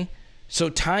 Okay? So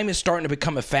time is starting to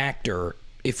become a factor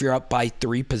if you're up by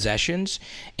 3 possessions.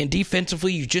 And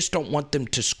defensively, you just don't want them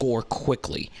to score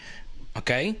quickly.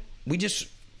 Okay? We just,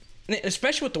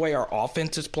 especially with the way our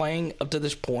offense is playing up to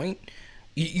this point,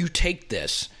 you take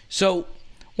this. So,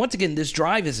 once again, this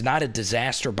drive is not a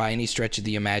disaster by any stretch of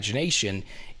the imagination,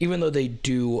 even though they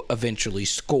do eventually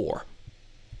score.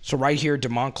 So right here,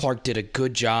 Damon Clark did a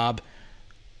good job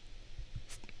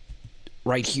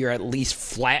right here, at least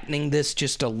flattening this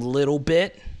just a little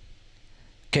bit.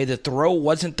 Okay, the throw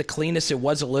wasn't the cleanest. It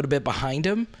was a little bit behind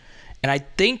him. And I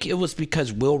think it was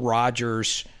because Will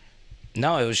Rogers,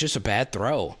 no, it was just a bad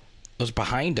throw. It was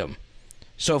behind him.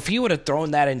 So if he would have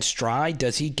thrown that in stride,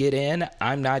 does he get in?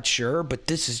 I'm not sure, but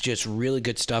this is just really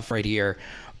good stuff right here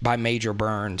by Major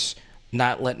Burns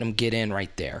not letting them get in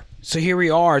right there. So here we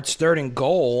are. It's 3rd and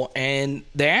goal, and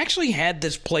they actually had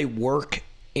this play work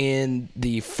in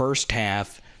the first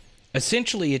half.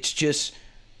 Essentially, it's just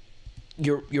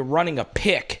you're running a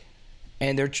pick,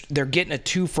 and they're getting a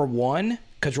 2-for-1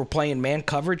 because we're playing man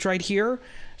coverage right here.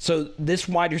 So this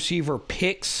wide receiver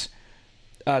picks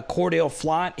Cordell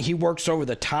Flott. He works over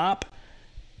the top,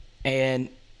 and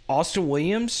Austin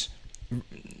Williams,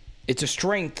 it's a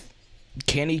strength.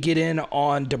 Can he get in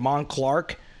on Damon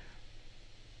Clark?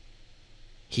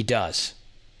 He does.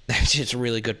 That's just a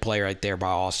really good play right there by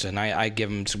Austin. I give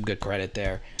him some good credit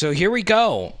there. So here we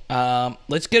go.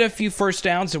 Let's get a few first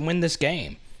downs and win this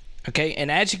game. Okay, and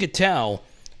as you could tell,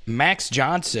 Max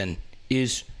Johnson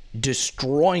is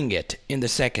destroying it in the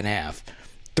second half.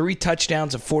 3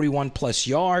 touchdowns of 41-plus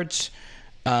yards.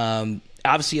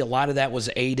 Obviously, a lot of that was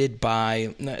aided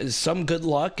by some good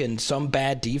luck and some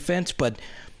bad defense, but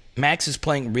Max is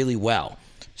playing really well.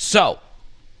 So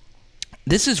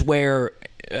this is where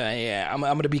I'm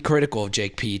going to be critical of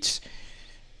Jake Peetz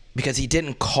because he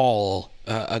didn't call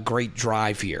a great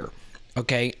drive here.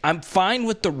 Okay, I'm fine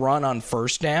with the run on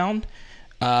first down.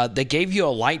 They gave you a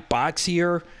light box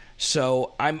here,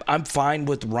 so I'm fine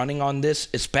with running on this,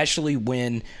 especially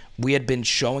when we had been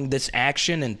showing this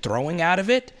action and throwing out of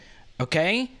it.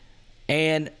 Okay,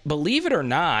 and believe it or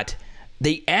not,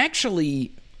 they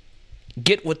actually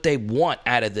get what they want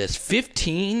out of this.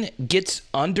 15 gets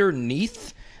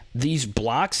underneath these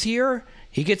blocks here.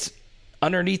 He gets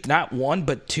underneath not 1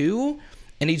 but 2,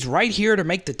 and he's right here to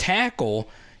make the tackle.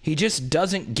 He just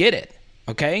doesn't get it.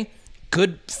 Okay,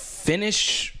 good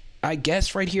finish, I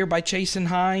guess, right here by Chasen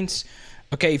Hines.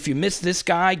 Okay, if you miss this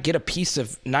guy, get a piece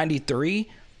of 93.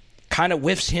 Kind of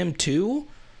whiffs him too,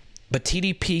 but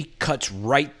TDP cuts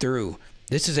right through.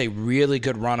 This is a really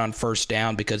good run on first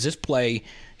down because this play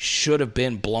should have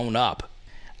been blown up.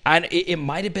 And it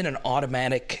might have been an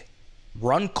automatic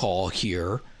run call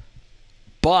here,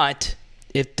 but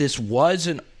if this was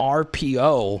an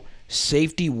RPO,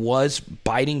 safety was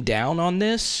biting down on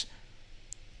this.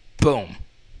 Boom.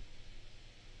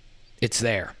 It's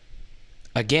there.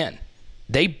 Again,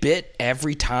 they bit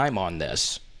every time on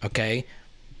this, okay?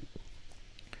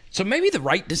 So maybe the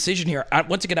right decision here,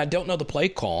 once again, I don't know the play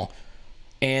call,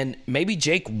 and maybe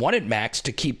Jake wanted Max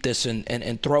to keep this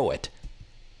and throw it.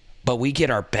 But we get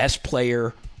our best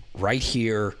player right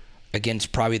here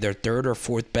against probably their 3rd or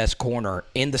 4th best corner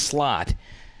in the slot.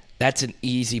 That's an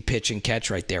easy pitch and catch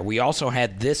right there. We also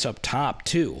had this up top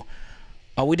too.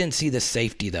 Oh, we didn't see the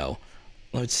safety though.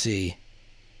 Let's see.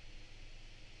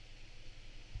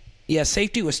 Yeah,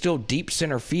 safety was still deep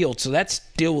center field, so that's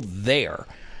still there.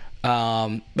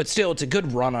 But still, it's a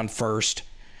good run on first.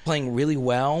 Playing really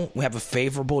well. We have a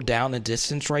favorable down and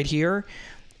distance right here.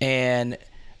 And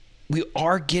we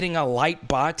are getting a light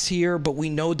box here, but we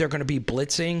know they're going to be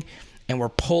blitzing. And we're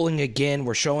pulling again.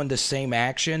 We're showing the same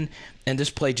action. And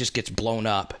this play just gets blown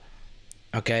up.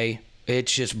 Okay?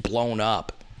 It's just blown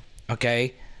up.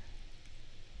 Okay?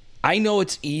 I know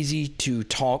it's easy to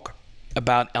talk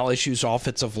about LSU's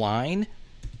offensive line.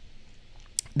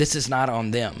 This is not on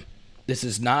them. This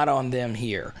is not on them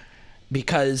here.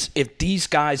 Because if these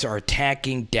guys are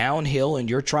attacking downhill and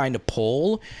you're trying to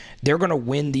pull, they're going to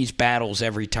win these battles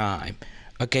every time.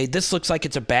 Okay, this looks like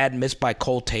it's a bad miss by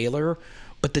Kole Taylor,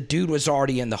 but the dude was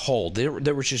already in the hole.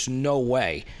 There was just no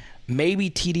way. Maybe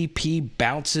TDP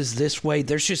bounces this way.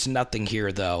 There's just nothing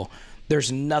here, though.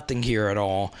 There's nothing here at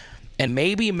all. And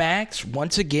maybe Max,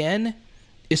 once again,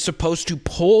 is supposed to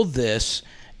pull this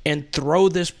and throw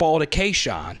this ball to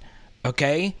Kayshon.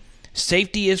 Okay?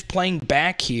 Safety is playing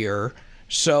back here,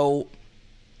 so,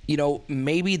 you know,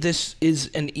 maybe this is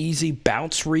an easy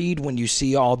bounce read when you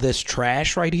see all this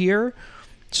trash right here.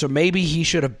 So maybe he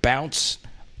should have bounced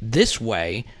this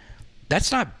way.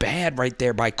 That's not bad right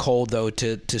there by Kole, though,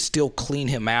 to still clean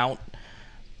him out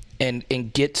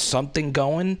and get something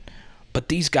going. But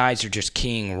these guys are just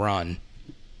keying run.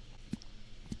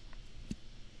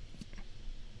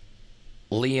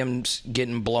 Liam's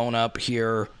getting blown up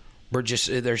here.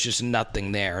 There's just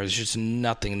nothing there. There's just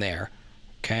nothing there.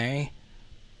 Okay?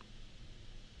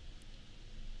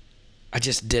 I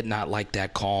just did not like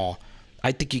that call.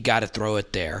 I think you got to throw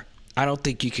it there. I don't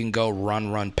think you can go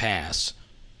run, pass.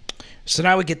 So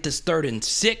now we get this 3rd and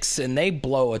 6, and they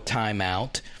blow a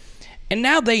timeout. And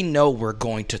now they know we're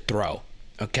going to throw.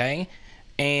 Okay?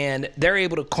 And they're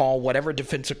able to call whatever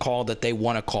defensive call that they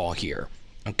want to call here.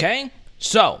 Okay?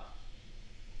 So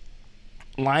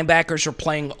linebackers are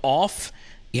playing off.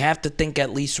 You have to think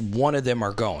at least one of them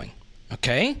are going.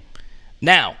 Okay?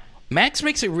 Now, Max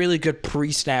makes a really good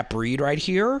pre-snap read right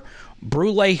here.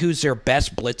 Brule, who's their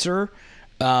best blitzer,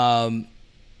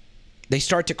 they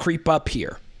start to creep up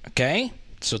here, okay?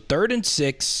 So 3rd and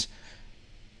 6.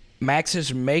 Max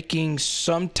is making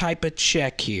some type of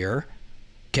check here,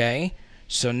 okay?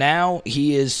 So now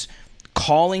he is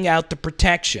calling out the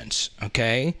protections,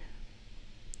 okay?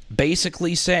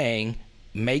 Basically saying,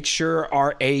 make sure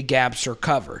our A gaps are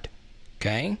covered,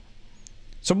 okay?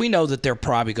 So we know that they're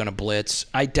probably going to blitz.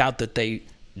 I doubt that they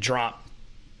drop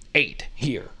 8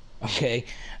 here, okay?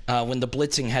 When the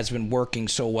blitzing has been working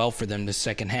so well for them the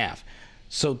second half.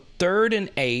 So 3rd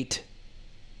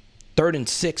and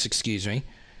 6, excuse me.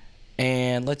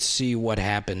 And let's see what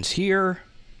happens here.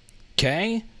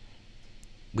 Okay.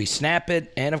 We snap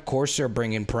it, and of course they're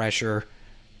bringing pressure.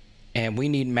 And we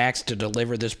need Max to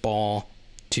deliver this ball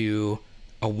to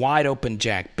a wide open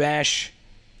Jack Bech,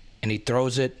 and he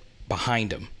throws it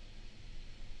behind him.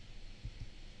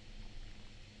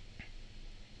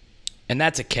 And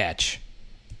that's a catch.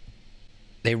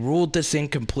 They ruled this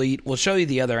incomplete. We'll show you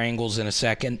the other angles in a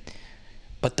second.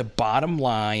 But the bottom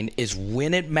line is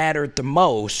when it mattered the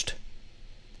most,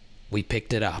 we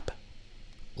picked it up.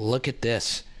 Look at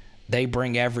this. They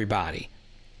bring everybody.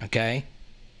 Okay?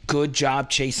 Good job,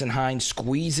 Chasen Hines,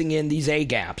 squeezing in these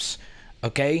A-gaps.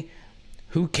 Okay?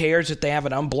 Who cares if they have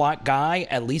an unblocked guy?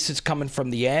 At least it's coming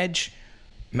from the edge.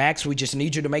 Max, we just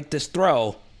need you to make this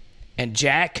throw. And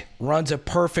Jack runs a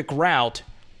perfect route.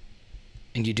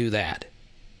 And you do that.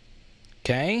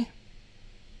 Okay?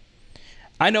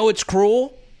 I know it's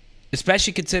cruel,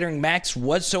 especially considering Max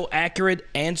was so accurate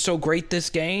and so great this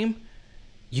game.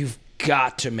 You've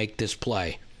got to make this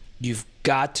play. You've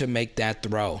got to make that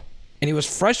throw. And he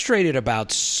was frustrated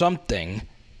about something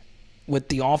with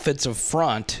the offensive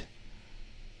front.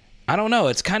 I don't know.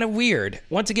 It's kind of weird.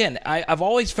 Once again, I've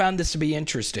always found this to be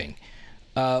interesting.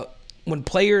 When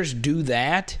players do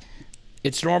that,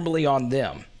 it's normally on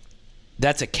them.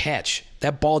 That's a catch.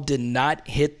 That ball did not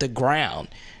hit the ground.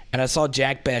 And I saw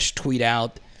Jack Bech tweet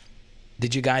out,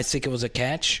 did you guys think it was a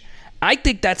catch? I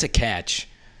think that's a catch.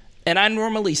 And I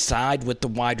normally side with the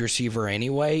wide receiver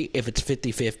anyway, if it's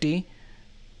 50-50.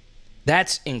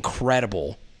 That's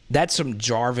incredible. That's some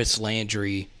Jarvis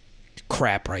Landry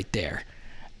crap right there.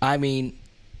 I mean,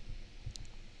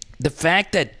 the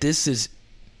fact that this is...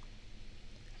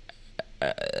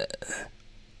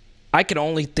 I can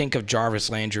only think of Jarvis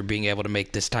Landry being able to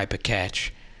make this type of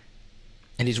catch.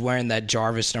 And he's wearing that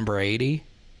Jarvis number 80.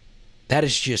 That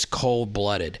is just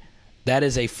cold-blooded. That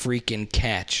is a freaking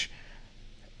catch.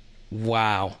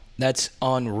 Wow. That's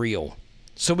unreal.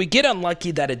 So we get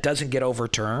unlucky that it doesn't get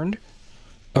overturned.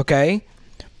 Okay?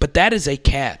 But that is a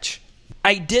catch.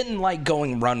 I didn't like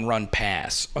going run, run,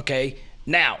 pass. Okay?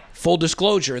 Now, full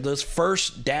disclosure, those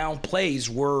first down plays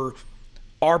were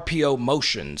RPO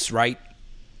motions, right?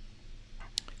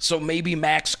 So maybe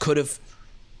Max could have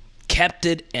kept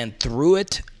it and threw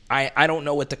it. I don't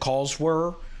know what the calls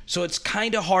were. So it's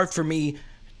kind of hard for me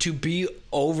to be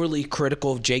overly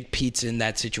critical of Jake Peetz in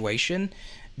that situation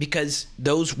because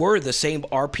those were the same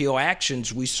RPO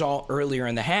actions we saw earlier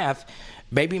in the half.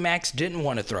 Maybe Max didn't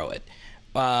want to throw it.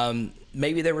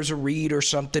 Maybe there was a read or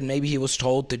something. Maybe he was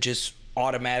told to just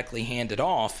automatically hand it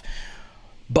off.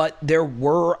 But there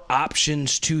were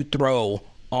options to throw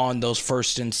on those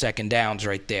first and second downs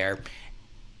right there.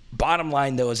 Bottom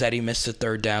line, though, is that he missed the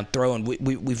third down throw, and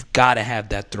we've got to have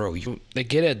that throw. They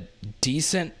get a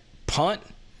decent punt.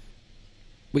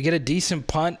 We get a decent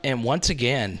punt, and once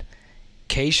again,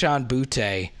 Kayshon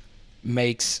Boutte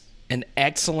makes an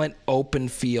excellent open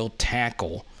field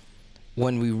tackle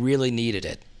when we really needed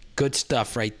it. Good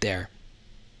stuff right there.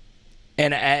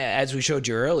 And as we showed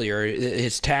you earlier,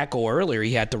 his tackle earlier,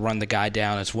 he had to run the guy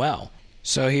down as well.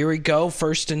 So here we go,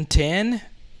 1st and 10.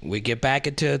 We get back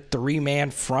into a 3-man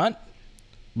front.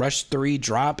 Rush 3,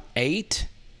 drop 8.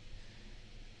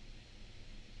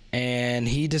 And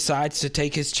he decides to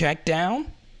take his check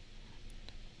down,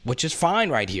 which is fine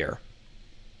right here.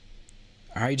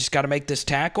 All right, you just got to make this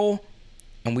tackle,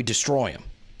 and we destroy him.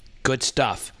 Good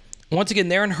stuff. Once again,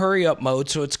 they're in hurry-up mode,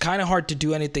 so it's kind of hard to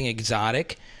do anything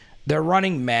exotic. They're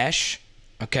running mesh,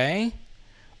 okay?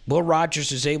 Will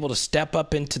Rogers is able to step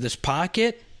up into this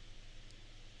pocket,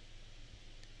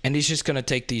 and he's just going to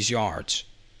take these yards,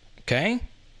 okay?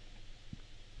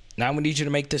 Now we need you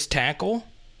to make this tackle.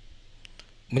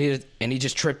 And he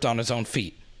just tripped on his own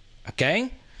feet,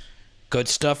 okay? Good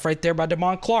stuff right there by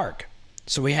Damon Clark.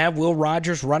 So we have Will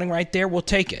Rogers running right there. We'll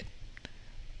take it.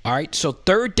 All right, so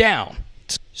 3rd down.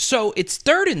 So it's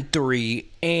 3rd and 3,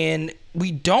 and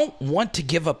we don't want to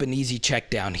give up an easy check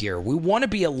down here. We want to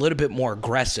be a little bit more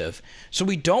aggressive. So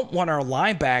we don't want our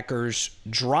linebackers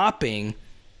dropping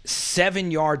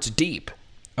 7 yards deep,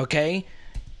 okay?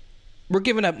 We're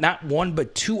giving up not one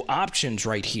but 2 options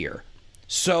right here.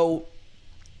 So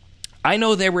I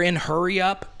know they were in hurry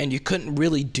up, and you couldn't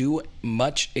really do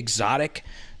much exotic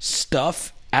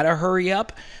stuff at a hurry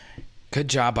up. Good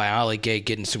job by Ali Gay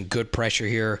getting some good pressure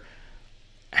here.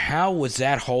 How was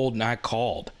that hold not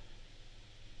called?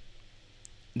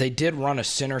 They did run a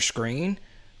center screen.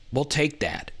 We'll take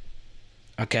that.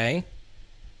 Okay?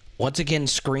 Once again,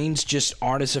 screens just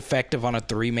aren't as effective on a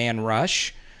 3-man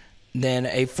rush than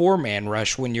a 4-man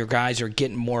rush when your guys are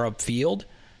getting more upfield.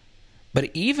 But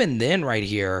even then right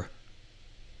here,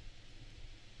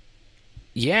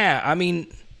 yeah, I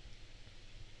mean,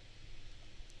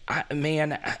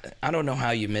 I don't know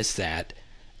how you missed that.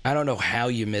 I don't know how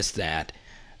you missed that.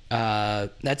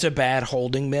 That's a bad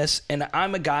holding miss, and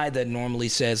I'm a guy that normally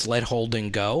says let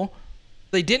holding go.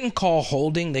 They didn't call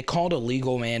holding. They called a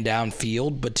legal man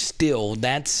downfield, but still,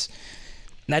 that's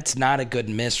not a good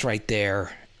miss right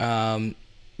there.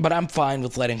 But I'm fine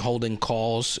with letting holding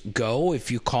calls go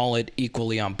if you call it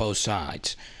equally on both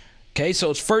sides. Okay,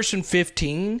 so it's 1st and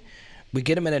 15. We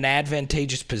get them in an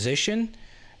advantageous position.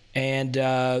 And,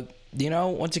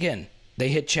 once again, they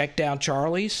hit check down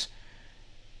Charlies.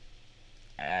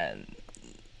 And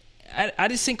I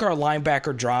just think our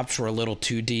linebacker drops were a little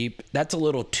too deep. That's a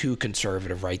little too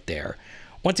conservative right there.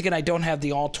 Once again, I don't have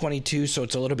the all-22, so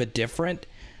it's a little bit different.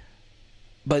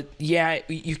 But, yeah,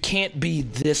 you can't be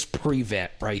this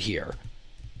prevent right here.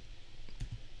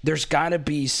 There's got to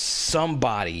be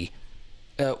somebody,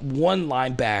 one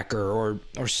linebacker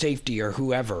or safety or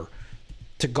whoever,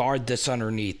 to guard this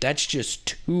underneath. That's just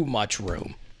too much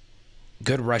room.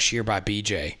 Good rush here by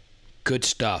BJ. Good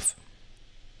stuff.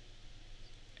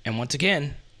 And once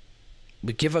again,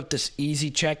 we give up this easy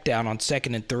check down on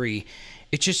 2nd and 3.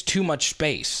 It's just too much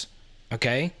space.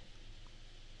 Okay?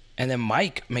 And then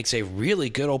Mike makes a really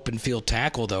good open field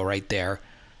tackle, though, right there.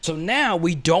 So now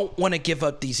we don't want to give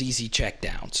up these easy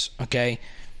checkdowns, okay?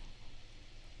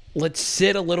 Let's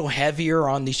sit a little heavier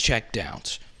on these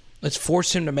checkdowns. Let's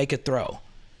force him to make a throw.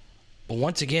 But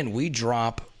once again, we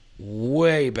drop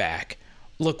way back.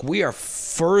 Look, we are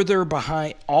further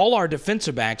behind. All our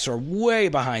defensive backs are way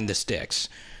behind the sticks,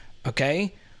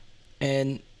 okay?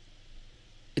 And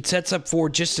it sets up for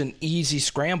just an easy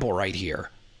scramble right here,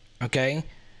 okay?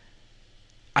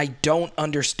 I don't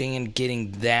understand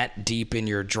getting that deep in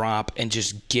your drop and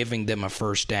just giving them a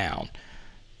first down.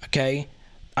 Okay?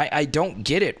 I don't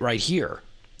get it right here.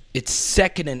 It's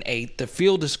 2nd and 8. The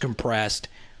field is compressed.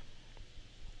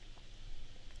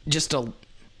 So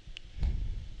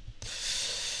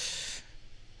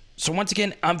once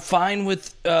again, I'm fine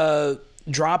with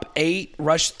drop 8,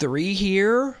 rush 3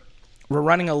 here. We're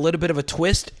running a little bit of a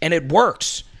twist, and it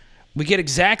works. We get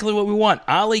exactly what we want.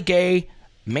 Ali Gay,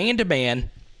 man-to-man.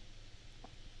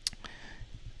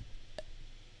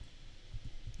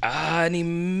 And he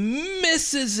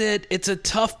misses it. It's a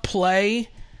tough play.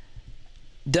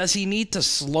 Does he need to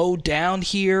slow down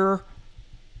here?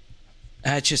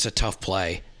 It's just a tough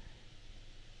play.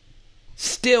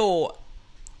 Still,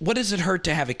 what does it hurt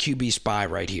to have a QB spy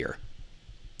right here?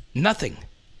 Nothing.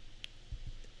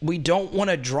 We don't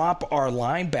want to drop our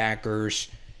linebackers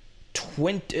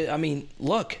 20. I mean,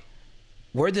 look,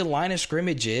 where the line of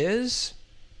scrimmage is,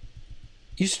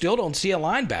 you still don't see a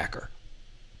linebacker.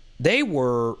 They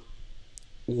were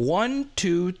 1,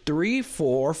 2, 3,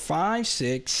 4, 5,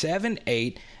 6, 7,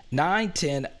 8, 9,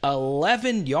 10,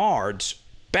 11 yards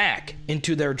back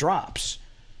into their drops.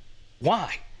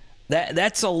 Why?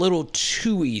 That's a little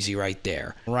too easy right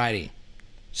there. Righty.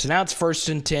 So now it's 1st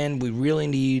and 10. We really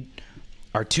need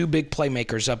our 2 big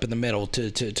playmakers up in the middle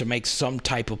to make some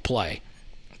type of play.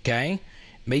 Okay?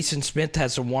 Mason Smith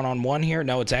has a one-on-one here.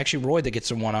 No, it's actually Roy that gets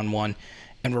a one-on-one.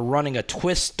 And we're running a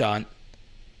twist stunt.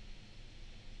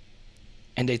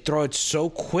 And they throw it so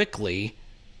quickly.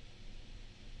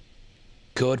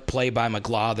 Good play by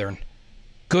McGlothern.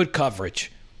 Good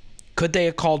coverage. Could they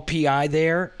have called PI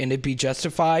there and it'd be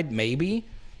justified? Maybe.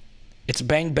 It's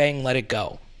bang, bang, let it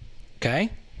go. Okay?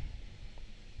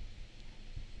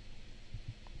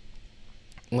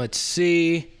 Let's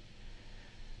see.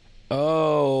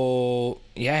 Oh,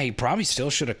 yeah, he probably still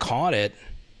should have caught it.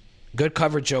 Good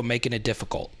coverage, Joe, making it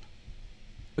difficult.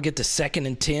 We get to 2nd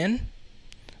and 10.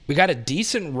 We got a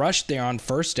decent rush there on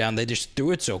 1st down. They just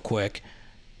threw it so quick.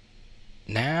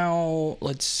 Now,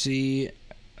 let's see.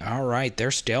 All right, they're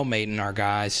stalemating our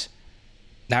guys.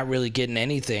 Not really getting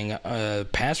anything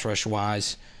pass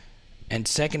rush-wise. And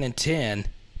 2nd and 10.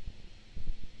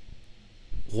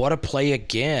 What a play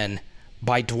again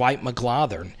by Dwight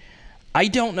McGlothern. I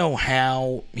don't know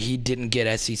how he didn't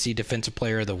get SEC Defensive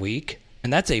Player of the Week.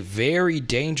 And that's a very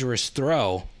dangerous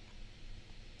throw.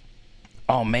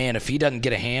 Oh, man, if he doesn't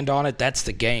get a hand on it, that's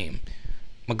the game.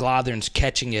 McGlothern's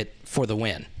catching it for the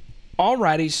win.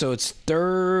 Alrighty, so it's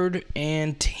 3rd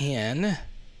and 10.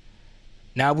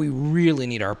 Now we really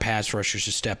need our pass rushers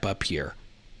to step up here.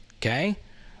 Okay?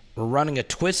 We're running a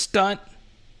twist stunt.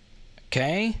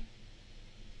 Okay?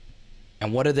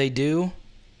 And what do?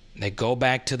 They go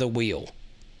back to the wheel.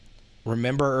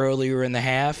 Remember earlier in the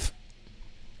half,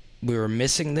 we were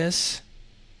missing this.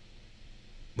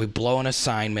 We blow an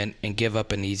assignment and give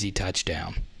up an easy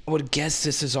touchdown. I would guess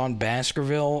this is on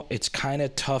Baskerville. It's kind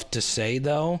of tough to say,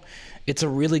 though. It's a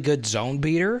really good zone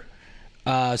beater,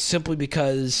 simply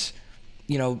because,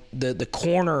 you know, the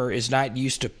corner is not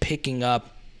used to picking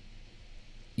up.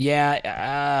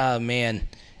 Yeah, man.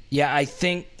 Yeah, I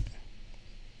think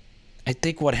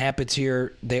what happens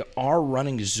here, they are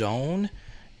running zone,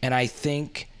 and I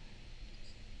think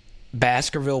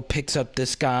Baskerville picks up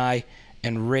this guy,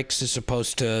 and Ricks is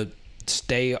supposed to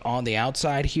stay on the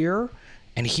outside here,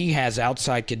 and he has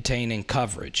outside containing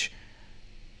coverage.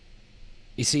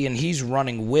 You see, and he's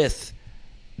running with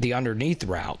the underneath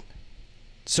route.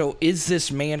 So is this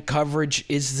man coverage?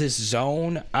 Is this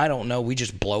zone? I don't know. We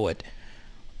just blow it.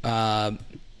 And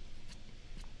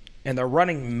they're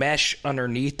running mesh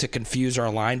underneath to confuse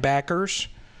our linebackers.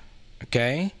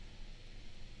 Okay.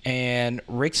 And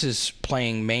Ricks is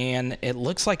playing man. It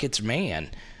looks like it's man.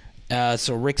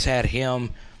 So Ricks had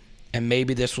him, and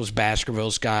maybe this was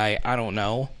Baskerville's guy. I don't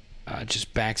know.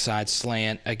 Just backside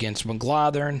slant against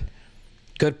McGlothern.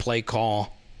 Good play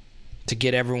call to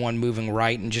get everyone moving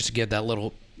right and just to get that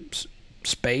little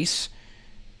space.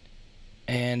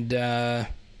 And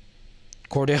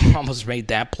Cordell almost made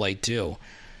that play too.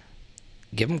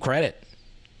 Give him credit.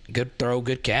 Good throw,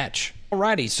 good catch.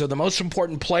 Alrighty, so the most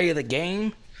important play of the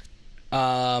game.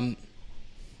 I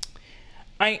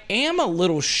am a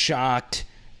little shocked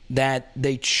that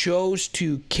they chose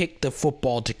to kick the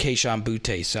football to Kayshon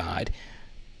Boutte's side.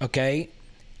 Okay?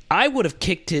 I would have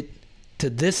kicked it to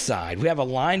this side. We have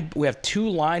two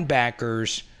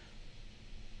linebackers,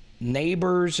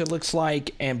 Neighbors, it looks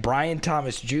like, and Brian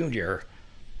Thomas Jr.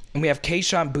 And we have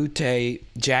Kayshon Boutte,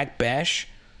 Jack Bech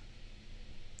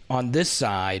on this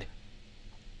side.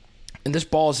 And this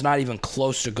ball is not even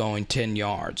close to going 10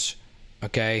 yards.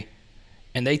 Okay?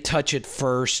 And they touch it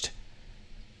first.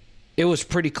 It was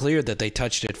pretty clear that they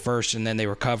touched it first and then they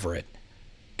recover it.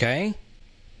 Okay?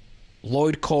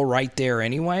 Lloyd Cole right there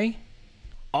anyway.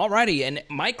 Alrighty, and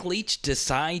Mike Leach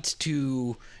decides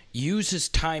to use his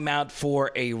timeout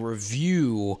for a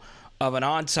review of an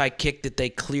onside kick that they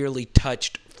clearly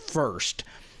touched first.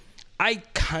 I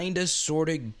kind of sort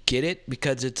of get it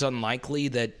because it's unlikely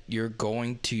that you're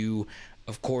going to,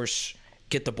 of course,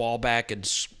 get the ball back and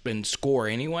score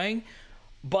anyway.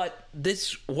 But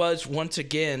this was, once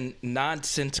again,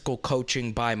 nonsensical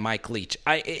coaching by Mike Leach.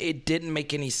 It didn't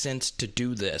make any sense to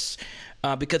do this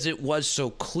because it was so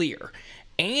clear.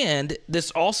 And this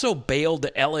also bailed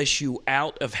the LSU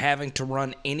out of having to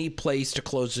run any plays to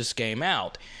close this game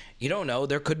out. You don't know.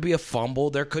 There could be a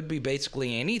fumble. There could be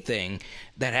basically anything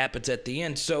that happens at the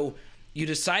end. So you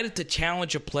decided to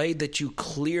challenge a play that you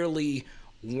clearly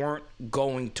weren't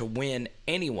going to win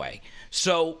anyway.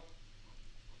 So,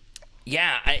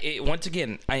 yeah, once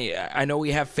again, I know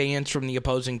we have fans from the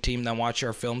opposing team that watch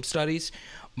our film studies.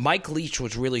 Mike Leach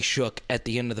was really shook at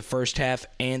the end of the first half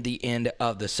and the end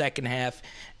of the second half,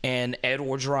 and Ed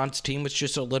Orgeron's team was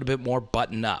just a little bit more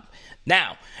buttoned up.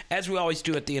 Now, as we always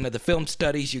do at the end of the film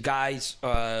studies, you guys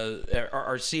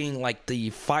are seeing like the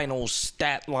final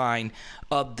stat line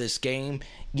of this game.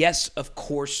 Yes, of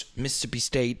course, Mississippi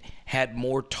State had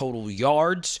more total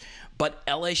yards, but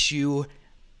LSU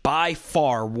by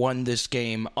far won this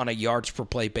game on a yards per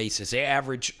play basis. They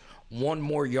averaged one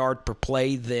more yard per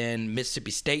play than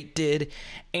Mississippi State did.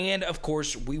 And, of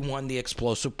course, we won the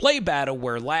explosive play battle,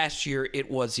 where last year it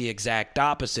was the exact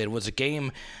opposite. It was a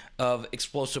game of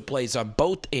explosive plays on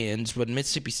both ends, but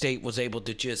Mississippi State was able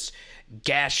to just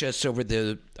gash us over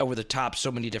the top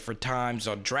so many different times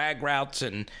on drag routes,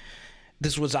 and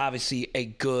this was obviously a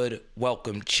good,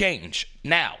 welcome change.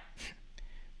 Now,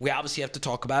 we obviously have to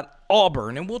talk about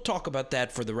Auburn, and we'll talk about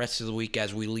that for the rest of the week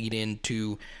as we lead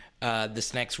into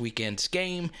this next weekend's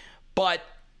game. But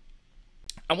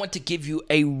I want to give you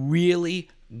a really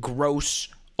gross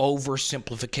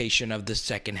oversimplification of the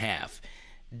second half.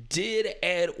 Did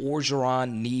Ed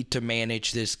Orgeron need to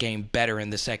manage this game better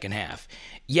in the second half?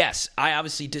 Yes, I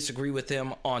obviously disagree with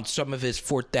him on some of his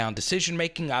fourth down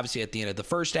decision-making, obviously at the end of the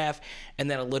first half, and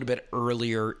then a little bit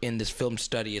earlier in this film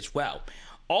study as well.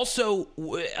 Also,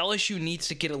 LSU needs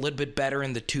to get a little bit better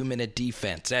in the 2-minute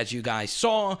defense. As you guys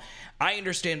saw, I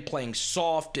understand playing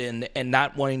soft and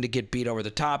not wanting to get beat over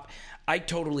the top. I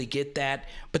totally get that.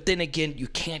 But then again, you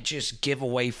can't just give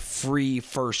away free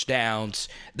first downs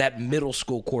that middle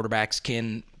school quarterbacks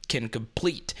can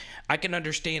complete. I can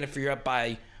understand if you're up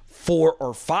by 4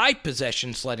 or 5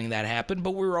 possessions letting that happen,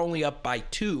 but we were only up by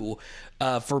 2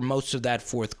 for most of that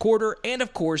fourth quarter. And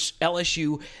of course,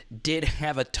 LSU did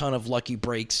have a ton of lucky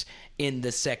breaks in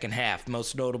the second half.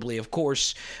 Most notably, of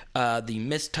course, the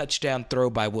missed touchdown throw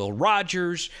by Will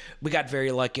Rogers. We got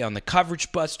very lucky on the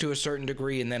coverage bust to a certain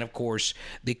degree. And then, of course,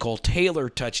 the Kole Taylor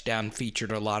touchdown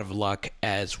featured a lot of luck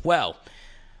as well.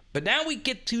 But now we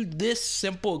get to this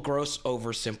simple, gross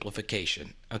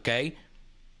oversimplification, okay?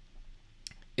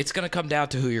 It's going to come down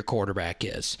to who your quarterback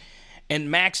is.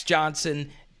 And Max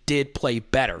Johnson did play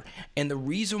better. And the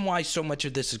reason why so much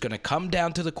of this is going to come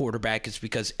down to the quarterback is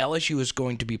because LSU is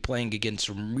going to be playing against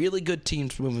some really good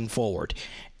teams moving forward.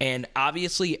 And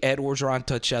obviously, Ed Orgeron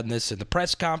touched on this in the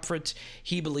press conference.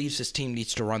 He believes his team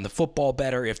needs to run the football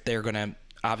better if they're going to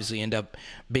obviously end up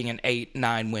being an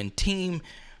 8-9 win team.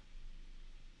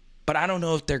 But I don't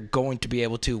know if they're going to be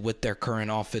able to with their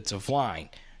current offensive line.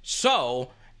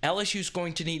 So LSU's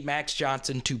going to need Max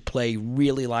Johnson to play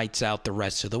really lights out the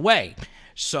rest of the way.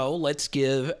 So let's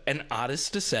give an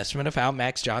honest assessment of how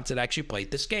Max Johnson actually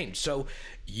played this game. So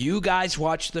you guys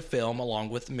watched the film along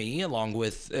with me,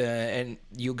 and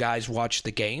you guys watched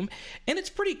the game. And it's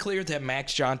pretty clear that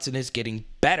Max Johnson is getting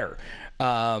better.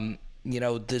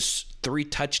 This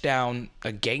 3-touchdown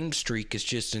a game streak is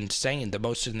just insane, the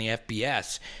most in the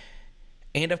FBS.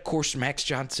 And, of course, Max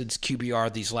Johnson's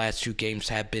QBR these last 2 games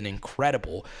have been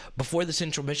incredible. Before the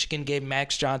Central Michigan game,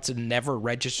 Max Johnson never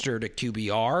registered a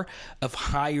QBR of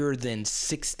higher than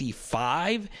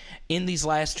 65. In these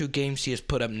last 2 games, he has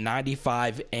put up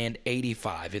 95 and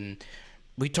 85. And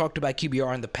we talked about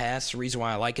QBR in the past. The reason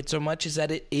why I like it so much is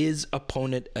that it is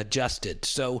opponent adjusted.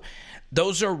 So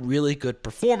those are really good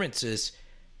performances.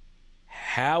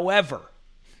 However,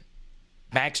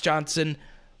 Max Johnson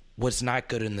was not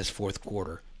good in this fourth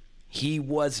quarter. He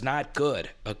was not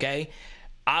good, okay?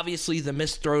 Obviously, the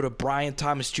missed throw to Brian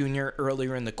Thomas Jr.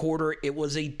 earlier in the quarter, it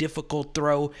was a difficult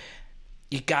throw.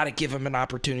 You got to give him an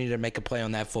opportunity to make a play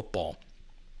on that football.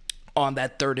 On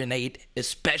that 3rd and 8,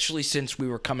 especially since we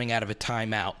were coming out of a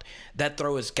timeout, that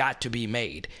throw has got to be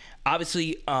made.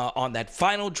 Obviously, on that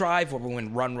final drive where we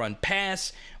went run,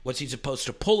 pass, was he supposed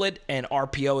to pull it and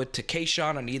RPO it to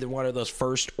Kayshon on either one of those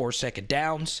first or second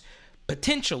downs?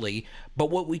 Potentially, but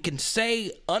what we can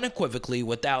say unequivocally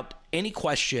without any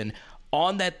question,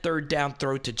 on that 3rd down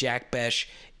throw to Jack Bech,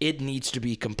 it needs to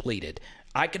be completed.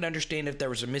 I can understand if there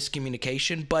was a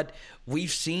miscommunication, but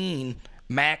we've seen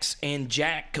Max and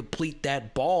Jack complete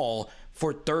that ball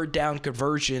for 3rd down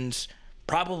conversions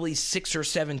probably 6 or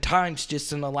 7 times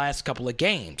just in the last couple of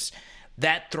games.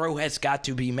 That throw has got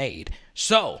to be made.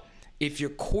 So, if your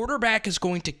quarterback is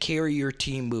going to carry your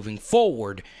team moving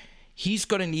forward, he's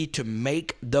going to need to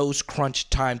make those crunch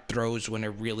time throws when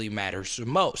it really matters the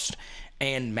most.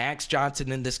 And Max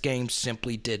Johnson in this game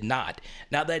simply did not.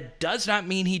 Now, that does not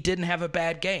mean he didn't have a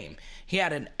bad game. He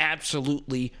had an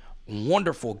absolutely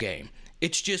wonderful game.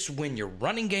 It's just when your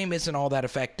running game isn't all that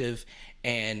effective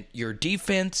and your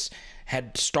defense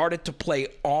had started to play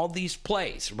all these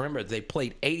plays. Remember, they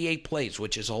played 88 plays,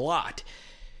 which is a lot.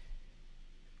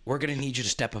 We're going to need you to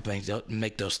step up and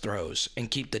make those throws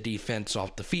and keep the defense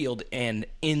off the field. And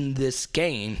in this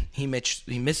game, he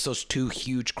missed those 2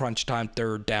 huge crunch time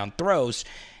 3rd down throws.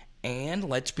 And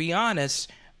let's be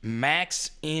honest,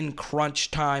 Max in crunch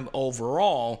time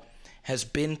overall has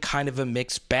been kind of a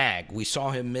mixed bag. We saw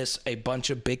him miss a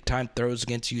bunch of big time throws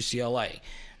against UCLA.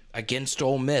 Against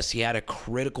Ole Miss, he had a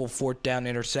critical 4th down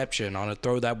interception on a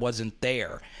throw that wasn't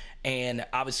there. And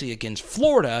obviously against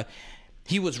Florida,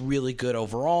 he was really good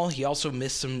overall. He also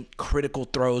missed some critical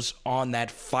throws on that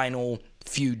final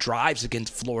few drives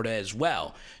against Florida as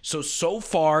well. So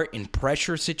far in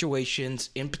pressure situations,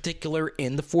 in particular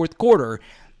in the fourth quarter,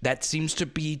 that seems to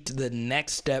be the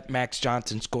next step Max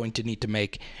Johnson's going to need to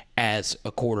make as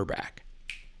a quarterback.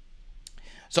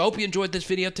 So I hope you enjoyed this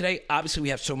video today. Obviously, we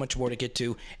have so much more to get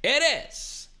to. It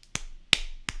is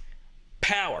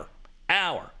Power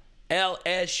Hour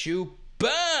LSU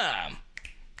Bomb.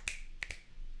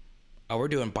 Oh, we're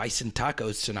doing bison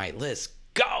tacos tonight. Let's